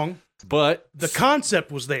 Very long. but The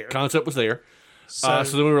concept was there. concept was there. So,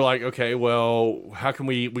 So then we were like, okay, well, how can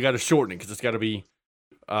we got to shorten it because it's got to be,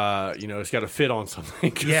 it's got to fit on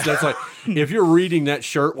something. 'Cause Yeah. That's like, if you're reading that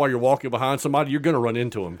shirt while you're walking behind somebody, you're going to run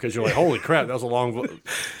into them because you're like, holy crap, that was a long.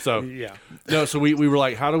 So, yeah. no, so we were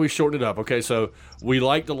like, how do we shorten it up? Okay, so we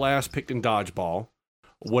like the last picked in dodgeball.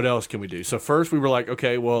 What else can we do? So first we were like,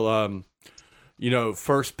 okay, well,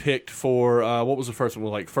 first picked for, what was the first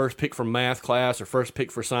one? Like first pick for math class or first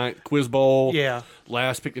pick for science quiz bowl. Yeah.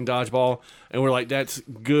 Last picked in dodgeball. And we're like, that's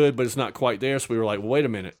good, but it's not quite there. So we were like, well, wait a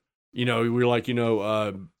minute. We were like,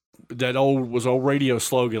 that old radio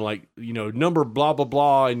slogan, like, number blah, blah,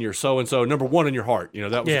 blah, and you're so-and-so, number one in your heart. That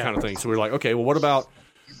was the Yeah. kind of thing. So we were like, okay, well, what about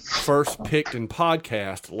first picked in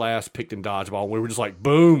podcast, last picked in dodgeball? And we were just like,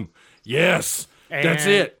 boom, yes, that's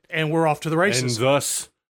it. And we're off to the And races. thus,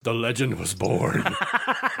 the legend was born.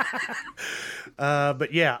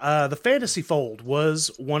 But yeah, the Fantasy Fold was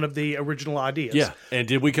one of the original ideas. Yeah. And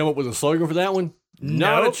did we come up with a slogan for that one?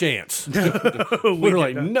 Not a Nope. chance. we We were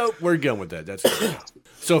like, did not. nope, we're going with that. That's it.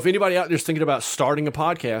 So if anybody out there's thinking about starting a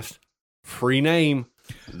podcast, free name,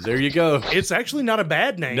 there you go. It's actually not a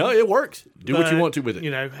bad name. No, it works. Do what you but, want to with it.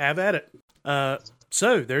 Have at it.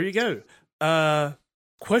 So there you go.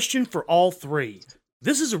 Question for all three.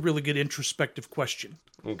 This is a really good introspective question.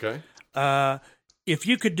 Okay. If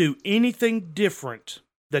you could do anything different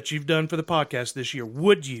that you've done for the podcast this year,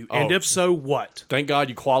 would you? And Oh. if so, what? Thank God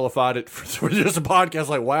you qualified it for just a podcast.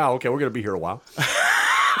 Like, wow, okay, we're going to be here a while.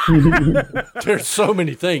 There's so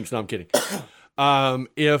many things. No, I'm kidding.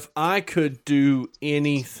 If I could do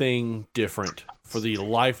anything different for the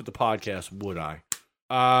life of the podcast, would I?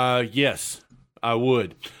 Yes, I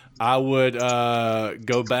would. I would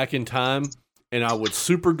go back in time and I would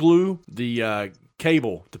super glue the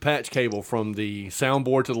cable, the patch cable from the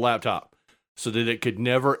soundboard to the laptop so that it could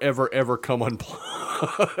never, ever, ever come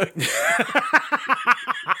unplugged.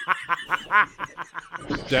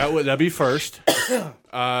 That'd be first. No,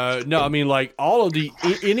 I mean, like all of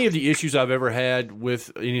any of the issues I've ever had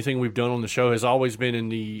with anything we've done on the show has always been in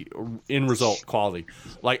the end result quality.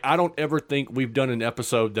 Like I don't ever think we've done an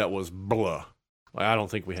episode that was blah. Like, I don't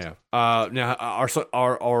think we have. Now,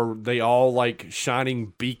 are they all like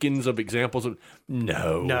shining beacons of examples of?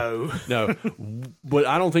 No, no. But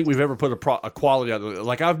I don't think we've ever put a quality out there.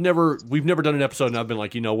 Like we've never done an episode, and I've been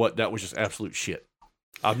like, you know what, that was just absolute shit.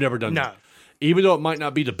 I've never done that. Even though it might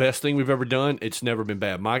not be the best thing we've ever done, it's never been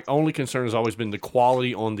bad. My only concern has always been the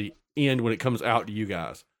quality on the end when it comes out to you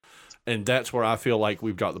guys. And that's where I feel like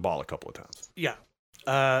we've dropped the ball a couple of times. Yeah.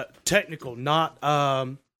 Technical, not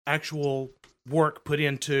actual work put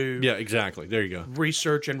into... Yeah, exactly. There you go.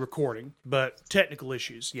 ...research and recording, but technical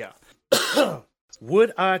issues, yeah.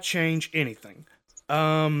 Would I change anything?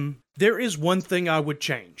 There is one thing I would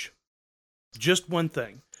change. Just one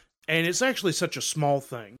thing. And it's actually such a small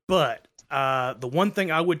thing, but... the one thing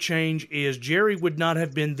I would change is Jerry would not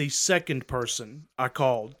have been the second person I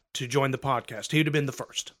called to join the podcast. He would have been the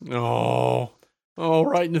first. Oh,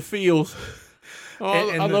 right in the feels.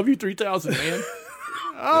 Oh, I love you 3,000, man.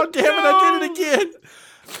 Oh, damn it, I did it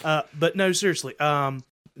again. But no, seriously,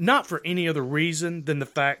 not for any other reason than the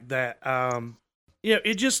fact that,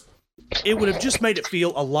 it would have just made it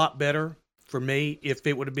feel a lot better for me if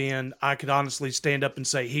it would have been, I could honestly stand up and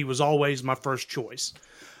say he was always my first choice.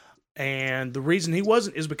 And the reason he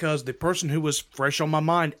wasn't is because the person who was fresh on my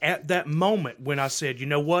mind at that moment when I said, you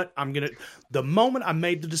know what, the moment I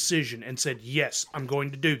made the decision and said, yes, I'm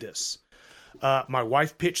going to do this, my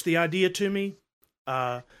wife pitched the idea to me.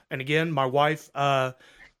 And again, my wife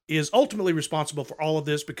is ultimately responsible for all of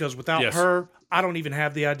this because without her, I don't even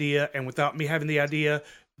have the idea. And without me having the idea,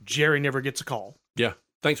 Jerry never gets a call. Yeah.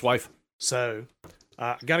 Thanks, wife. So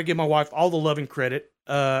I got to give my wife all the love and credit.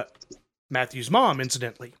 Matthew's mom,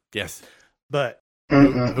 incidentally. Yes. But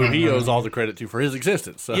who he owes all the credit to for his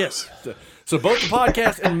existence. So, yes. So both the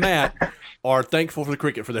podcast and Matt are thankful for the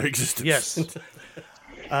cricket for their existence. Yes.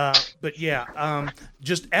 But yeah,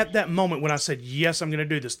 just at that moment when I said, yes, I'm going to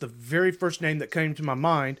do this, the very first name that came to my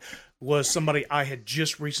mind was somebody I had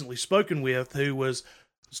just recently spoken with who was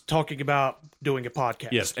talking about doing a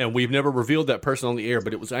podcast. Yes, and we've never revealed that person on the air,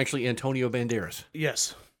 but it was actually Antonio Banderas.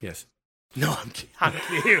 Yes. Yes. No, I'm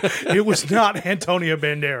kidding. It was not Antonio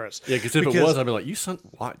Banderas. Yeah, because if it was, I'd be like, you son,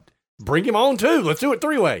 what? Bring him on too. Let's do it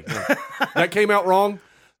three-way. No. That came out wrong.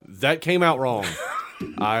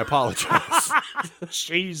 I apologize.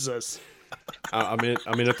 Jesus. I meant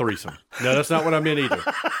a threesome. No, that's not what I meant either.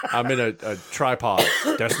 I meant a tripod.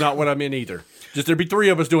 That's not what I meant either. Just there'd be three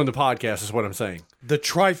of us doing the podcast is what I'm saying. The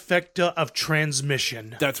trifecta of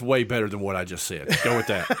transmission. That's way better than what I just said. Go with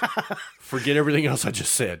that. Forget everything else I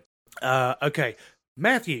just said. Okay.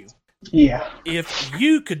 Matthew. Yeah. If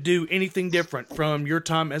you could do anything different from your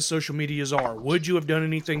time as social media czar, would you have done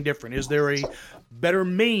anything different? Is there a better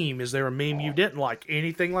meme? Is there a meme you didn't like?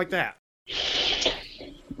 Anything like that?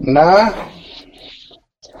 Nah.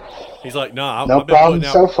 He's like, nah. No problem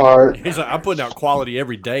so far. He's like, I'm putting out quality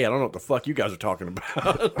every day. I don't know what the fuck you guys are talking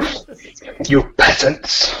about. You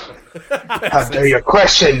peasants. How dare you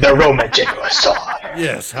question the Roman general czar?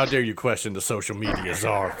 Yes, how dare you question the social media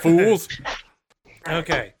czar, fools?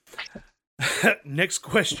 Okay. Next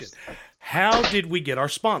question. How did we get our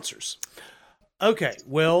sponsors? Okay,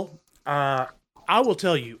 well, I will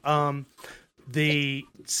tell you. The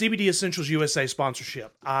CBD Essentials USA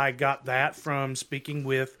sponsorship, I got that from speaking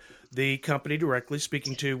with the company directly,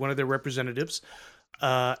 speaking to one of their representatives,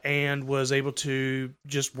 and was able to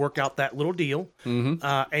just work out that little deal. Mm-hmm.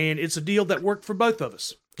 And it's a deal that worked for both of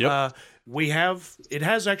us. Yep. It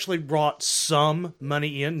has actually brought some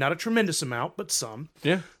money in, not a tremendous amount, but some.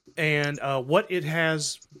 Yeah. And what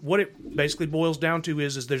it basically boils down to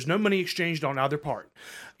is there's no money exchanged on either part.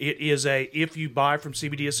 It is if you buy from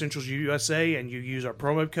CBD Essentials USA and you use our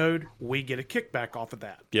promo code, we get a kickback off of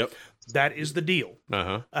that. Yep. That is the deal.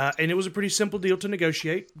 Uh-huh. And it was a pretty simple deal to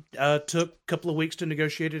negotiate. Took a couple of weeks to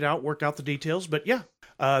negotiate it out, work out the details, but yeah,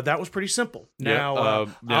 that was pretty simple. Now,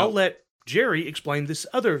 I'll let Jerry explain this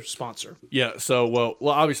other sponsor. Yeah, so, well,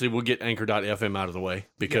 obviously we'll get Anchor.fm out of the way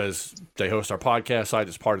because they host our podcast site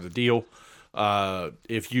as part of the deal.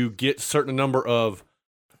 If you get a certain number of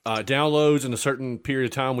downloads in a certain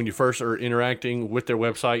period of time when you first are interacting with their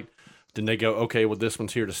website, then they go, okay, well, this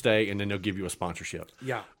one's here to stay, and then they'll give you a sponsorship.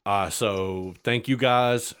 Yeah. So thank you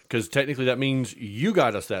guys, because technically that means you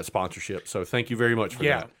got us that sponsorship. So thank you very much for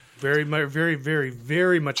that. Very, very, very,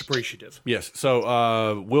 very much appreciative. Yes.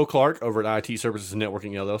 So Will Clark over at IT Services and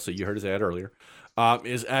Networking LLC, you heard his ad earlier,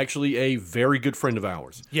 is actually a very good friend of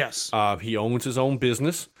ours. Yes. He owns his own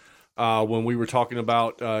business. When we were talking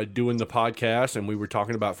about doing the podcast and we were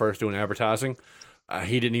talking about first doing advertising,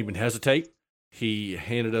 he didn't even hesitate. He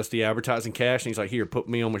handed us the advertising cash, and he's like, here, put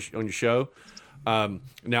me on your show.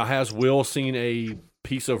 Now, has Will seen a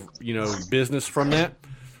piece of business from that?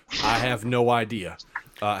 I have no idea.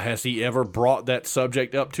 Has he ever brought that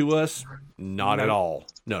subject up to us? Not at all.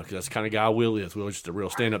 No, because that's the kind of guy Will is. Will is just a real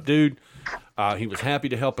stand-up dude. He was happy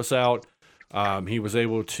to help us out. He was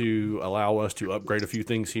able to allow us to upgrade a few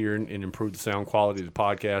things here and improve the sound quality of the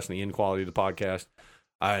podcast and the end quality of the podcast.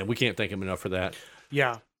 We can't thank him enough for that.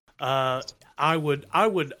 Yeah. I would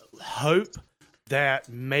hope that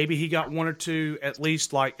maybe he got one or two, at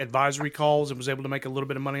least like advisory calls, and was able to make a little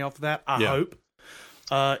bit of money off of that. I hope.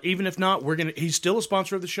 Even if not, he's still a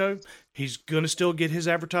sponsor of the show. He's gonna still get his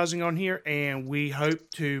advertising on here, and we hope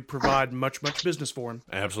to provide much business for him.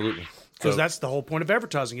 Absolutely. Because that's the whole point of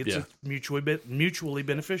advertising. It's mutually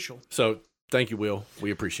beneficial. So thank you, Will.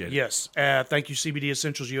 We appreciate it. Yes. Thank you, CBD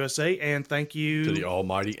Essentials USA, and thank you To the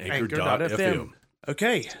almighty Anchor.fm.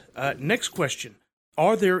 Okay. Next question.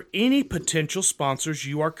 Are there any potential sponsors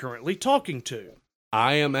you are currently talking to?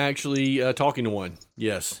 I am actually talking to one.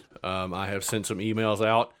 Yes. I have sent some emails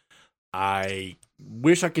out. I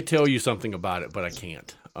wish I could tell you something about it, but I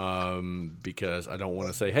can't. Because I don't want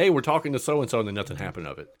to say, hey, we're talking to so-and-so, and then nothing happened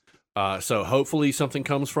of it. So hopefully something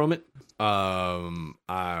comes from it.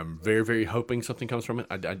 I'm very, very hoping something comes from it.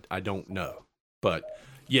 I don't know. But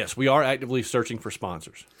yes, we are actively searching for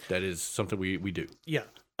sponsors. That is something we do. Yeah.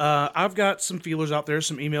 I've got some feelers out there,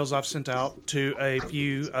 some emails I've sent out to a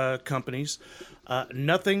few companies.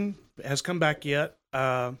 Nothing has come back yet.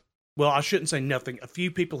 Well, I shouldn't say nothing. A few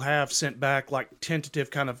people have sent back like tentative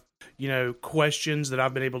kind of, questions that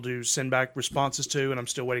I've been able to send back responses to, and I'm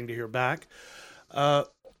still waiting to hear back.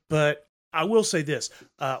 But I will say this.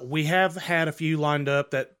 We have had a few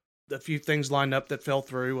things lined up that fell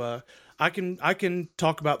through. I can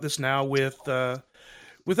talk about this now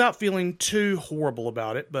without feeling too horrible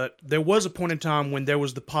about it, but there was a point in time when there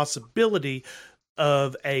was the possibility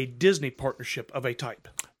of a Disney partnership of a type.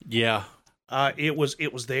 Yeah. It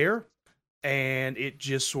was there, and it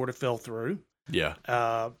just sort of fell through.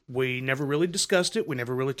 Yeah. We never really discussed it. We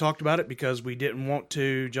never really talked about it because we didn't want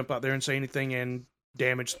to jump out there and say anything and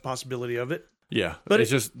damage the possibility of it. Yeah. But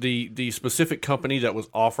it's just the specific company that was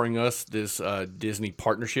offering us this Disney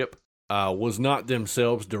partnership was not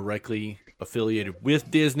themselves directly affiliated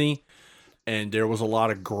with Disney, and there was a lot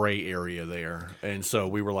of gray area there. And so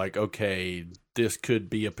we were like, okay, this could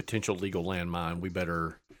be a potential legal landmine. We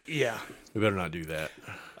better not do that.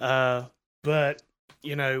 But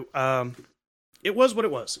it was what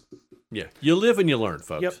it was. Yeah, you live and you learn,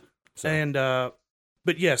 folks. Yep. So. And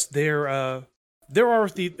but yes, there are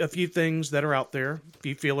a few things that are out there, a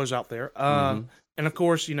few feelers out there. And of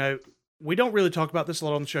course, we don't really talk about this a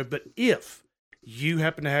lot on the show, but if you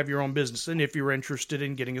happen to have your own business, and if you're interested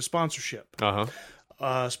in getting a sponsorship,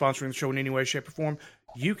 sponsoring the show in any way, shape, or form,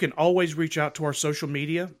 you can always reach out to our social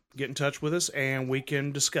media, get in touch with us, and we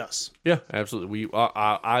can discuss. Yeah, absolutely.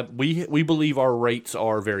 We believe our rates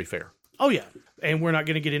are very fair. Oh yeah, and we're not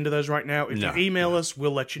going to get into those right now. If you email us,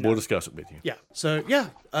 we'll let you know. We'll discuss it with you. Yeah. So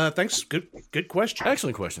thanks. Good question.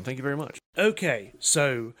 Excellent question. Thank you very much. Okay,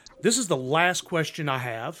 so this is the last question I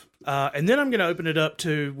have, and then we're going to open it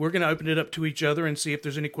up to each other and see if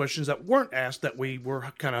there's any questions that weren't asked that we were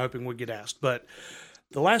kind of hoping would get asked. But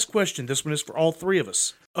the last question, this one is for all three of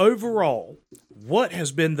us. Overall, what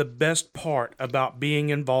has been the best part about being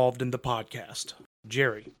involved in the podcast?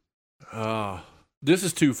 Jerry. This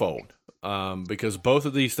is twofold, because both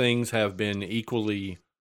of these things have been equally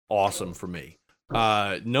awesome for me.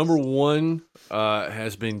 Number one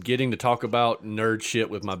has been getting to talk about nerd shit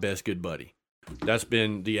with my best good buddy. That's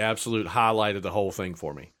been the absolute highlight of the whole thing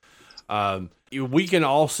for me. We can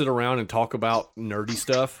all sit around and talk about nerdy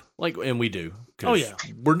stuff, and we do. Oh yeah,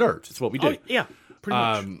 we're nerds. It's what we do. Oh, yeah, pretty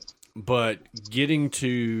much. But getting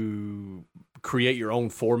to create your own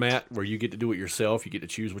format where you get to do it yourself, you get to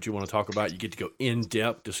choose what you want to talk about, you get to go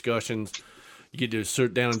in-depth discussions, you get to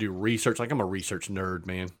sit down and do research. Like, I'm a research nerd,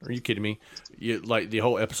 man. Are you kidding me? Like the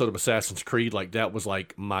whole episode of Assassin's Creed, like that was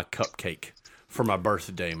like my cupcake for my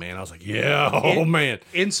birthday, man. I was like, man.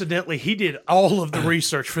 Incidentally, he did all of the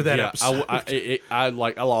research for that episode. I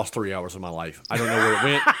lost 3 hours of my life. I don't know where it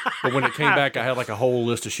went, but when it came back, I had like a whole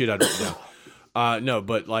list of shit I'd written down. No,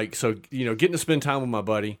 but like, so, getting to spend time with my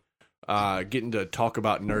buddy, getting to talk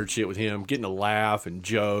about nerd shit with him, getting to laugh and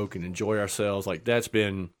joke and enjoy ourselves, like that's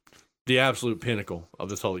been the absolute pinnacle of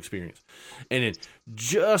this whole experience. And then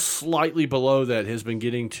just slightly below that has been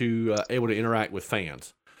getting to able to interact with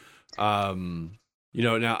fans. Now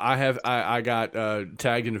I got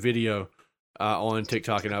tagged in a video on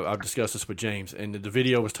TikTok, and I've discussed this with James, and the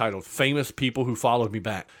video was titled "Famous People Who Followed Me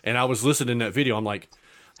Back." And I was listening to that video. I'm like,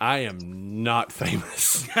 I am not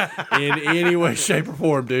famous in any way, shape, or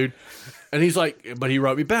form, dude. And he's like, but he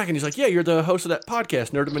wrote me back, and he's like, yeah, you're the host of that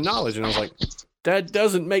podcast, Nerdom and Knowledge. And I was like, that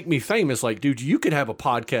doesn't make me famous. Like, dude, you could have a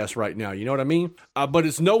podcast right now. You know what I mean? But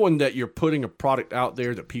it's knowing that you're putting a product out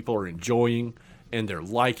there that people are enjoying and they're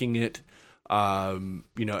liking it. And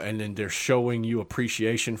then they're showing you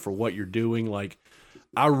appreciation for what you're doing. Like,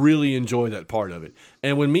 I really enjoy that part of it.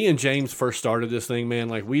 And when me and James first started this thing, man,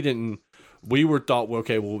 like we were thought, well,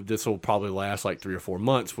 okay, well, this will probably last like 3 or 4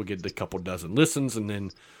 months. We'll get a couple dozen listens and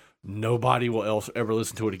then nobody will ever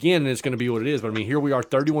listen to it again. And it's going to be what it is. But I mean, here we are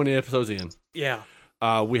 31 episodes in. Yeah.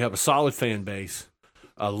 We have a solid fan base,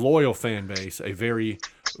 a loyal fan base, a very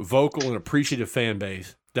vocal and appreciative fan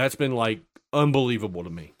base. That's been like unbelievable to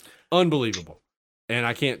me. Unbelievable. And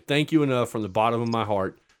I can't thank you enough from the bottom of my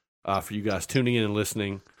heart for you guys tuning in and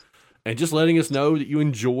listening and just letting us know that you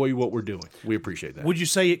enjoy what we're doing. We appreciate that. Would you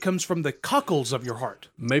say it comes from the cockles of your heart?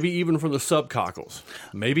 Maybe even from the subcockles.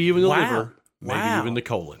 Maybe even the liver. Maybe Wow. even the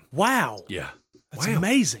colon. Wow. Yeah. That's Wow.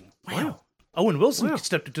 amazing. Wow. Wow. Owen Wilson Wow.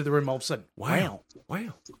 stepped into the room all of a sudden. Wow.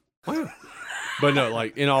 But no,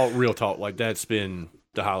 like in all real talk, like that's been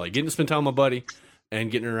the highlight. Getting to spend time with my buddy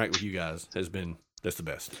and getting to interact with you guys that's the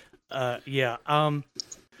best. Yeah.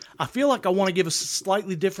 I feel like I want to give a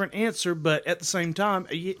slightly different answer, but at the same time,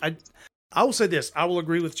 I will say this. I will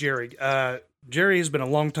agree with Jerry. Jerry has been a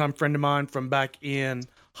longtime friend of mine from back in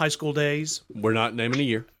high school days. We're not naming a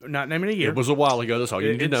year. Not naming a year. It was a while ago. That's all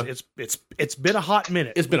you need to know. It's been a hot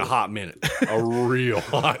minute. It's been a hot minute. A real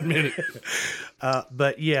hot minute.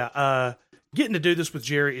 But yeah, getting to do this with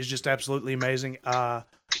Jerry is just absolutely amazing.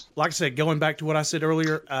 Like I said, going back to what I said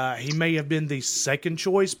earlier, he may have been the second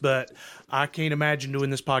choice, but I can't imagine doing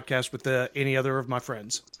this podcast with any other of my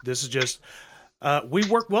friends. This is just, we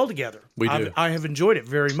work well together. We do. I have enjoyed it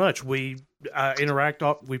very much. We interact,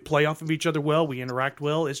 we play off of each other well. We interact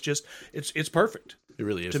well. It's just, it's perfect. It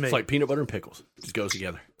really is. To me. It's like peanut butter and pickles. It just goes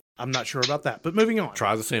together. I'm not sure about that, but moving on.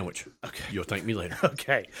 Try the sandwich. Okay. You'll thank me later.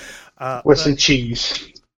 Okay. With some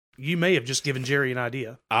cheese. You may have just given Jerry an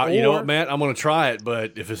idea. You know what, Matt? I'm going to try it,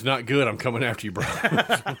 but if it's not good, I'm coming after you, bro.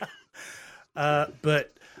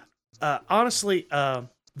 But honestly,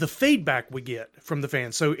 the feedback we get from the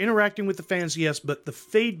fans. So interacting with the fans, yes, but the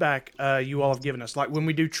feedback you all have given us, like when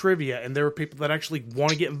we do trivia, and there are people that actually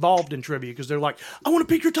want to get involved in trivia because they're like, I want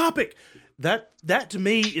to pick your topic. That to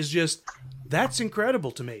me is just, that's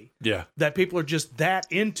incredible to me. Yeah. That people are just that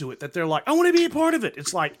into it, that they're like, I want to be a part of it.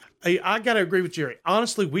 It's like, I got to agree with Jerry.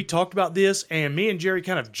 Honestly, we talked about this, and me and Jerry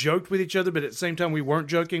kind of joked with each other, but at the same time, we weren't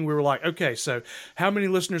joking. We were like, okay, so how many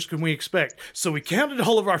listeners can we expect? So we counted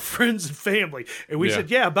all of our friends and family, and we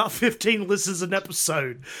said, about 15 listens an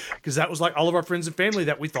episode, because that was like all of our friends and family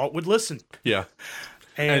that we thought would listen. Yeah.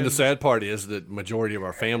 And the sad part is that majority of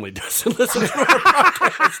our family doesn't listen to our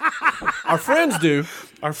podcast. Our friends do.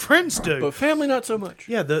 Our friends do. But family, not so much.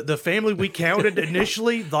 Yeah, the family we counted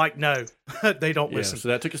initially, like, no, they don't listen. So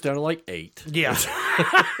that took us down to like 8. Yeah.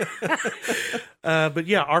 But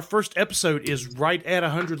yeah, our first episode is right at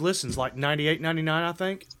 100 listens, like 98, 99, I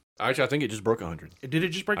think. Actually, I think it just broke 100. Did it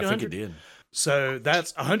just break 100? I think it did. So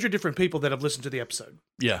that's 100 different people that have listened to the episode.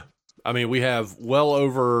 Yeah. I mean, we have well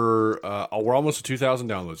over, we're almost at 2,000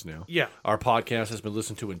 downloads now. Yeah. Our podcast has been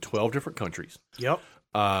listened to in 12 different countries. Yep.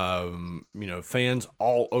 Fans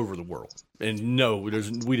all over the world. And no,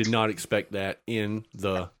 we did not expect that in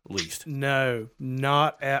the least. No,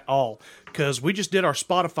 not at all. Because we just did our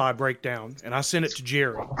Spotify breakdown, and I sent it to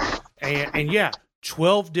Jerry. And yeah,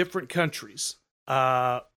 12 different countries.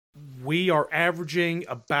 We are averaging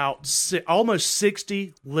about almost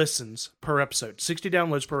 60 listens per episode. 60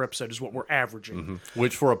 downloads per episode is what we're averaging. Mm-hmm.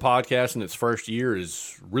 Which for a podcast in its first year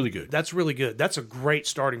is really good. That's really good. That's a great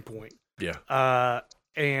starting point. Yeah.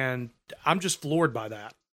 And I'm just floored by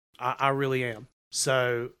that. I really am.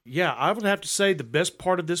 So, yeah, I would have to say the best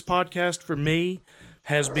part of this podcast for me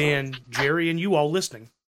has been Jerry and you all listening.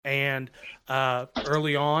 And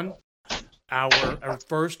early on, our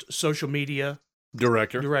first social media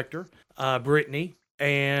director, Brittany,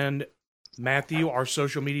 and Matthew, our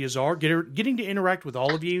social media czar, getting to interact with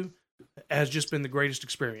all of you has just been the greatest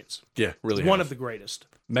experience. Yeah, really. One of the greatest.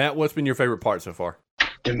 Matt, what's been your favorite part so far?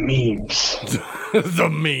 The memes. The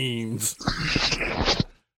memes.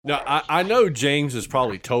 Now, I know James has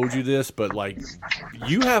probably told you this, but like,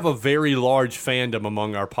 you have a very large fandom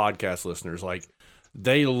among our podcast listeners. Like,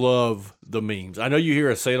 they love the memes. I know you hear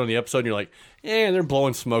us say it on the episode, and you're like, they're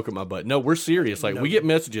blowing smoke at my butt. No, we're serious. Like, we get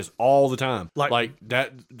messages all the time. Like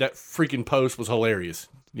that freaking post was hilarious.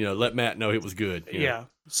 Let Matt know it was good. Yeah.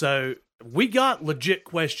 So we got legit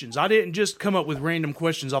questions. I didn't just come up with random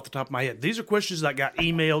questions off the top of my head. These are questions that got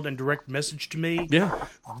emailed and direct messaged to me. Yeah.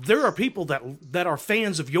 There are people that are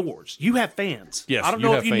fans of yours. You have fans. Yes, I don't you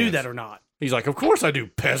know have if you knew fans. that or not. He's like, of course I do,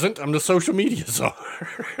 peasant. I'm the social media czar.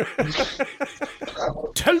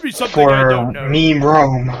 Tell me something I For don't know. meme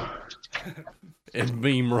Rome. And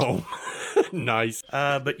meme Rome. Nice.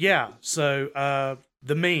 But yeah, so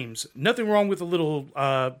the memes. Nothing wrong with a little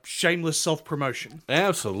shameless self-promotion.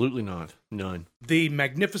 Absolutely not. None. The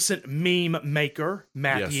magnificent meme maker,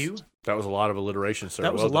 Matthew. Yes. That was a lot of alliteration, sir.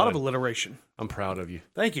 That was Well a lot of done. alliteration. I'm proud of you.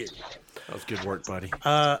 Thank you. That was good work, buddy.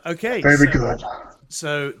 Okay. Very so, good.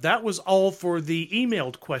 So that was all for the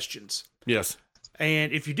emailed questions. Yes.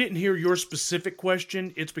 And if you didn't hear your specific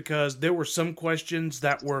question, it's because there were some questions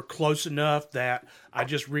that were close enough that I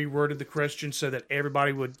just reworded the question so that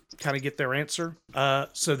everybody would kind of get their answer.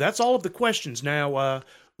 So that's all of the questions. Now,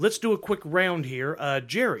 let's do a quick round here.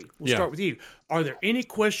 Jerry, we'll start with you. Are there any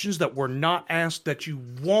questions that were not asked that you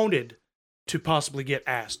wanted to possibly get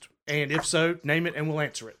asked? And if so, name it and we'll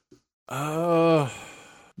answer it.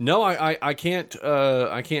 No, I can't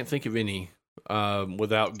think of any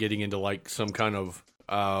without getting into like some kind of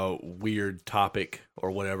weird topic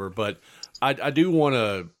or whatever. But I do want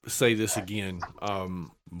to say this again.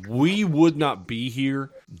 We would not be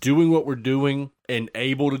here doing what we're doing and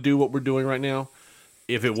able to do what we're doing right now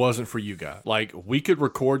if it wasn't for you guys. Like, we could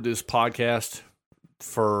record this podcast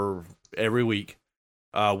for every week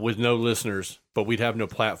with no listeners, but we'd have no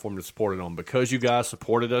platform to support it on. Because you guys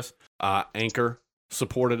supported us, Anchor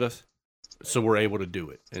supported us, so we're able to do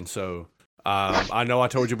it. And so I know I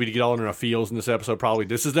told you we'd get all in our feels in this episode. Probably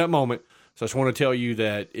this is that moment. So I just want to tell you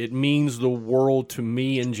that it means the world to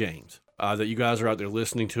me and James that you guys are out there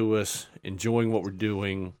listening to us, enjoying what we're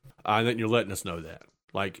doing, and that you're letting us know that.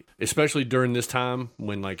 Like, especially during this time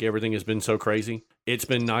when like everything has been so crazy, it's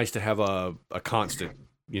been nice to have a constant,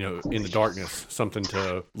 you know, in the darkness, something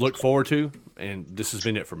to look forward to. And this has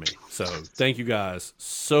been it for me. So thank you guys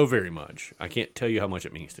so very much. I can't tell you how much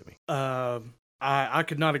it means to me. I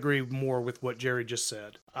could not agree more with what Jerry just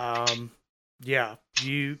said. Yeah,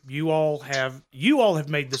 you all have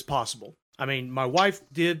made this possible. I mean, my wife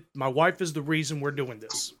is the reason we're doing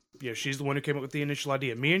this. Yeah, she's the one who came up with the initial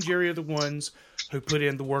idea. Me and Jerry are the ones who put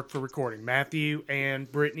in the work for recording. Matthew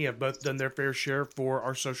and Brittany have both done their fair share for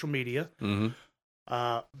our social media. Mm-hmm.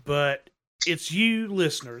 But it's you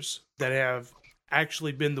listeners that have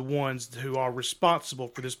actually been the ones who are responsible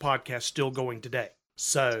for this podcast still going today.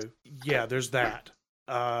 So, yeah, there's that.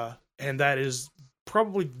 And that is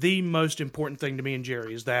probably the most important thing to me and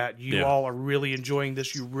Jerry, is that you all are really enjoying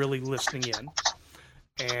this. You're really listening in.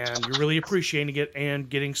 And you're really appreciating it and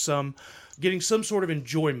getting some sort of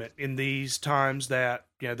enjoyment in these times that,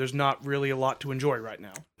 you know, there's not really a lot to enjoy right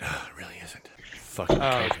now. No, it really isn't. Fucking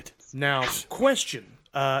COVID. Now, question.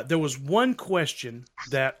 There was one question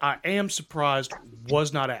that I am surprised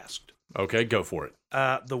was not asked. Okay, go for it.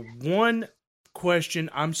 The one question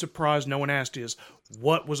I'm surprised no one asked is,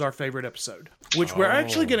 what was our favorite episode? Which we're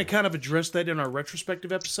actually going to kind of address that in our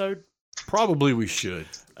retrospective episode. Probably we should.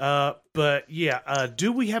 But yeah,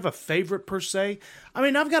 do we have a favorite per se? I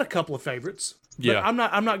mean, I've got a couple of favorites. Yeah.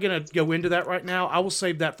 But I'm not going to go into that right now. I will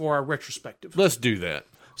save that for our retrospective. Let's do that.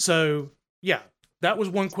 So, yeah, that was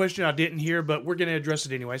one question I didn't hear, but we're going to address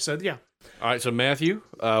it anyway. So, yeah. All right, so Matthew,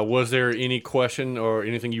 was there any question or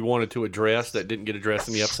anything you wanted to address that didn't get addressed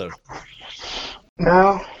in the episode?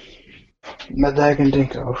 No, not that I can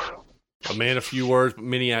think of. A man of few words, but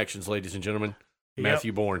many actions, ladies and gentlemen. Yep.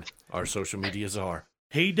 Matthew Bourne, our social media czar.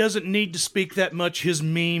 He doesn't need to speak that much. His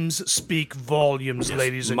memes speak volumes, Yes,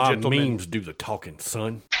 ladies and my gentlemen. memes do the talking,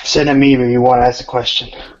 son. Send a meme if you want to ask a question.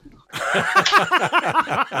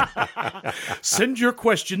 Send your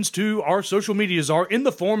questions to our social media czar in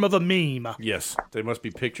the form of a meme. Yes, they must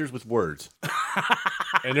be pictures with words.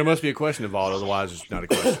 And there must be a question involved, otherwise it's not a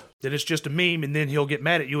question. Then it's just a meme, and then he'll get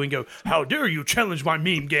mad at you and go, "How dare you challenge my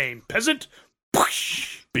meme game, peasant?"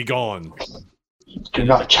 Be gone. Do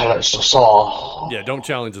not challenge the saw. Yeah, don't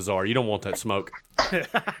challenge the czar. You don't want that smoke.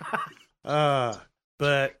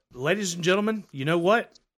 But, ladies and gentlemen, you know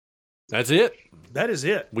what? That's it. That is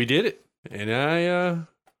it. We did it. And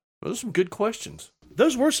those are some good questions.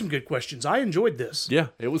 Those were some good questions. I enjoyed this. Yeah,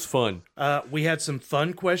 it was fun. We had some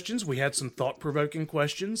fun questions. We had some thought-provoking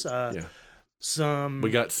questions. Yeah. Some...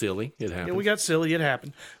 We got silly. It happened. Yeah, we got silly. It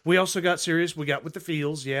happened. We also got serious. We got with the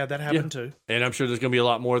feels. Yeah, that happened too. And I'm sure there's going to be a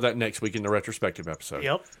lot more of that next week in the retrospective episode.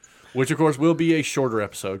 Yep. Which, of course, will be a shorter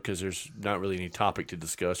episode because there's not really any topic to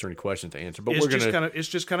discuss or any questions to answer. But It's we're going it's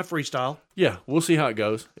just kind of freestyle. Yeah, we'll see how it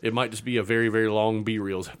goes. It might just be a very, very long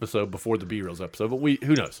B-Reels episode before the B-Reels episode. But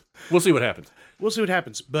who knows? We'll see what happens. We'll see what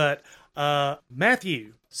happens. But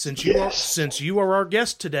Matthew, since you are our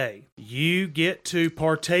guest today, you get to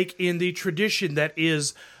partake in the tradition that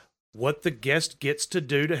is what the guest gets to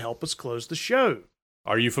do to help us close the show.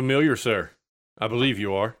 Are you familiar, sir? I believe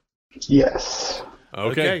you are. Yes.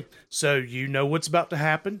 Okay. So you know what's about to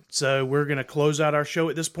happen. So we're going to close out our show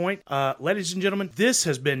at this point. Ladies and gentlemen, this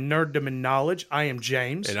has been Nerddom and Knowledge. I am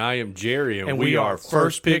James. And I am Jerry, and we we are are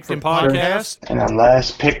First Pick for in Podcast. And our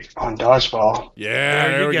last pick on dodgeball. Yeah,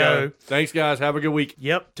 There there you we go. go. Thanks, guys. Have a good week.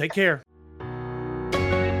 Yep. Take care.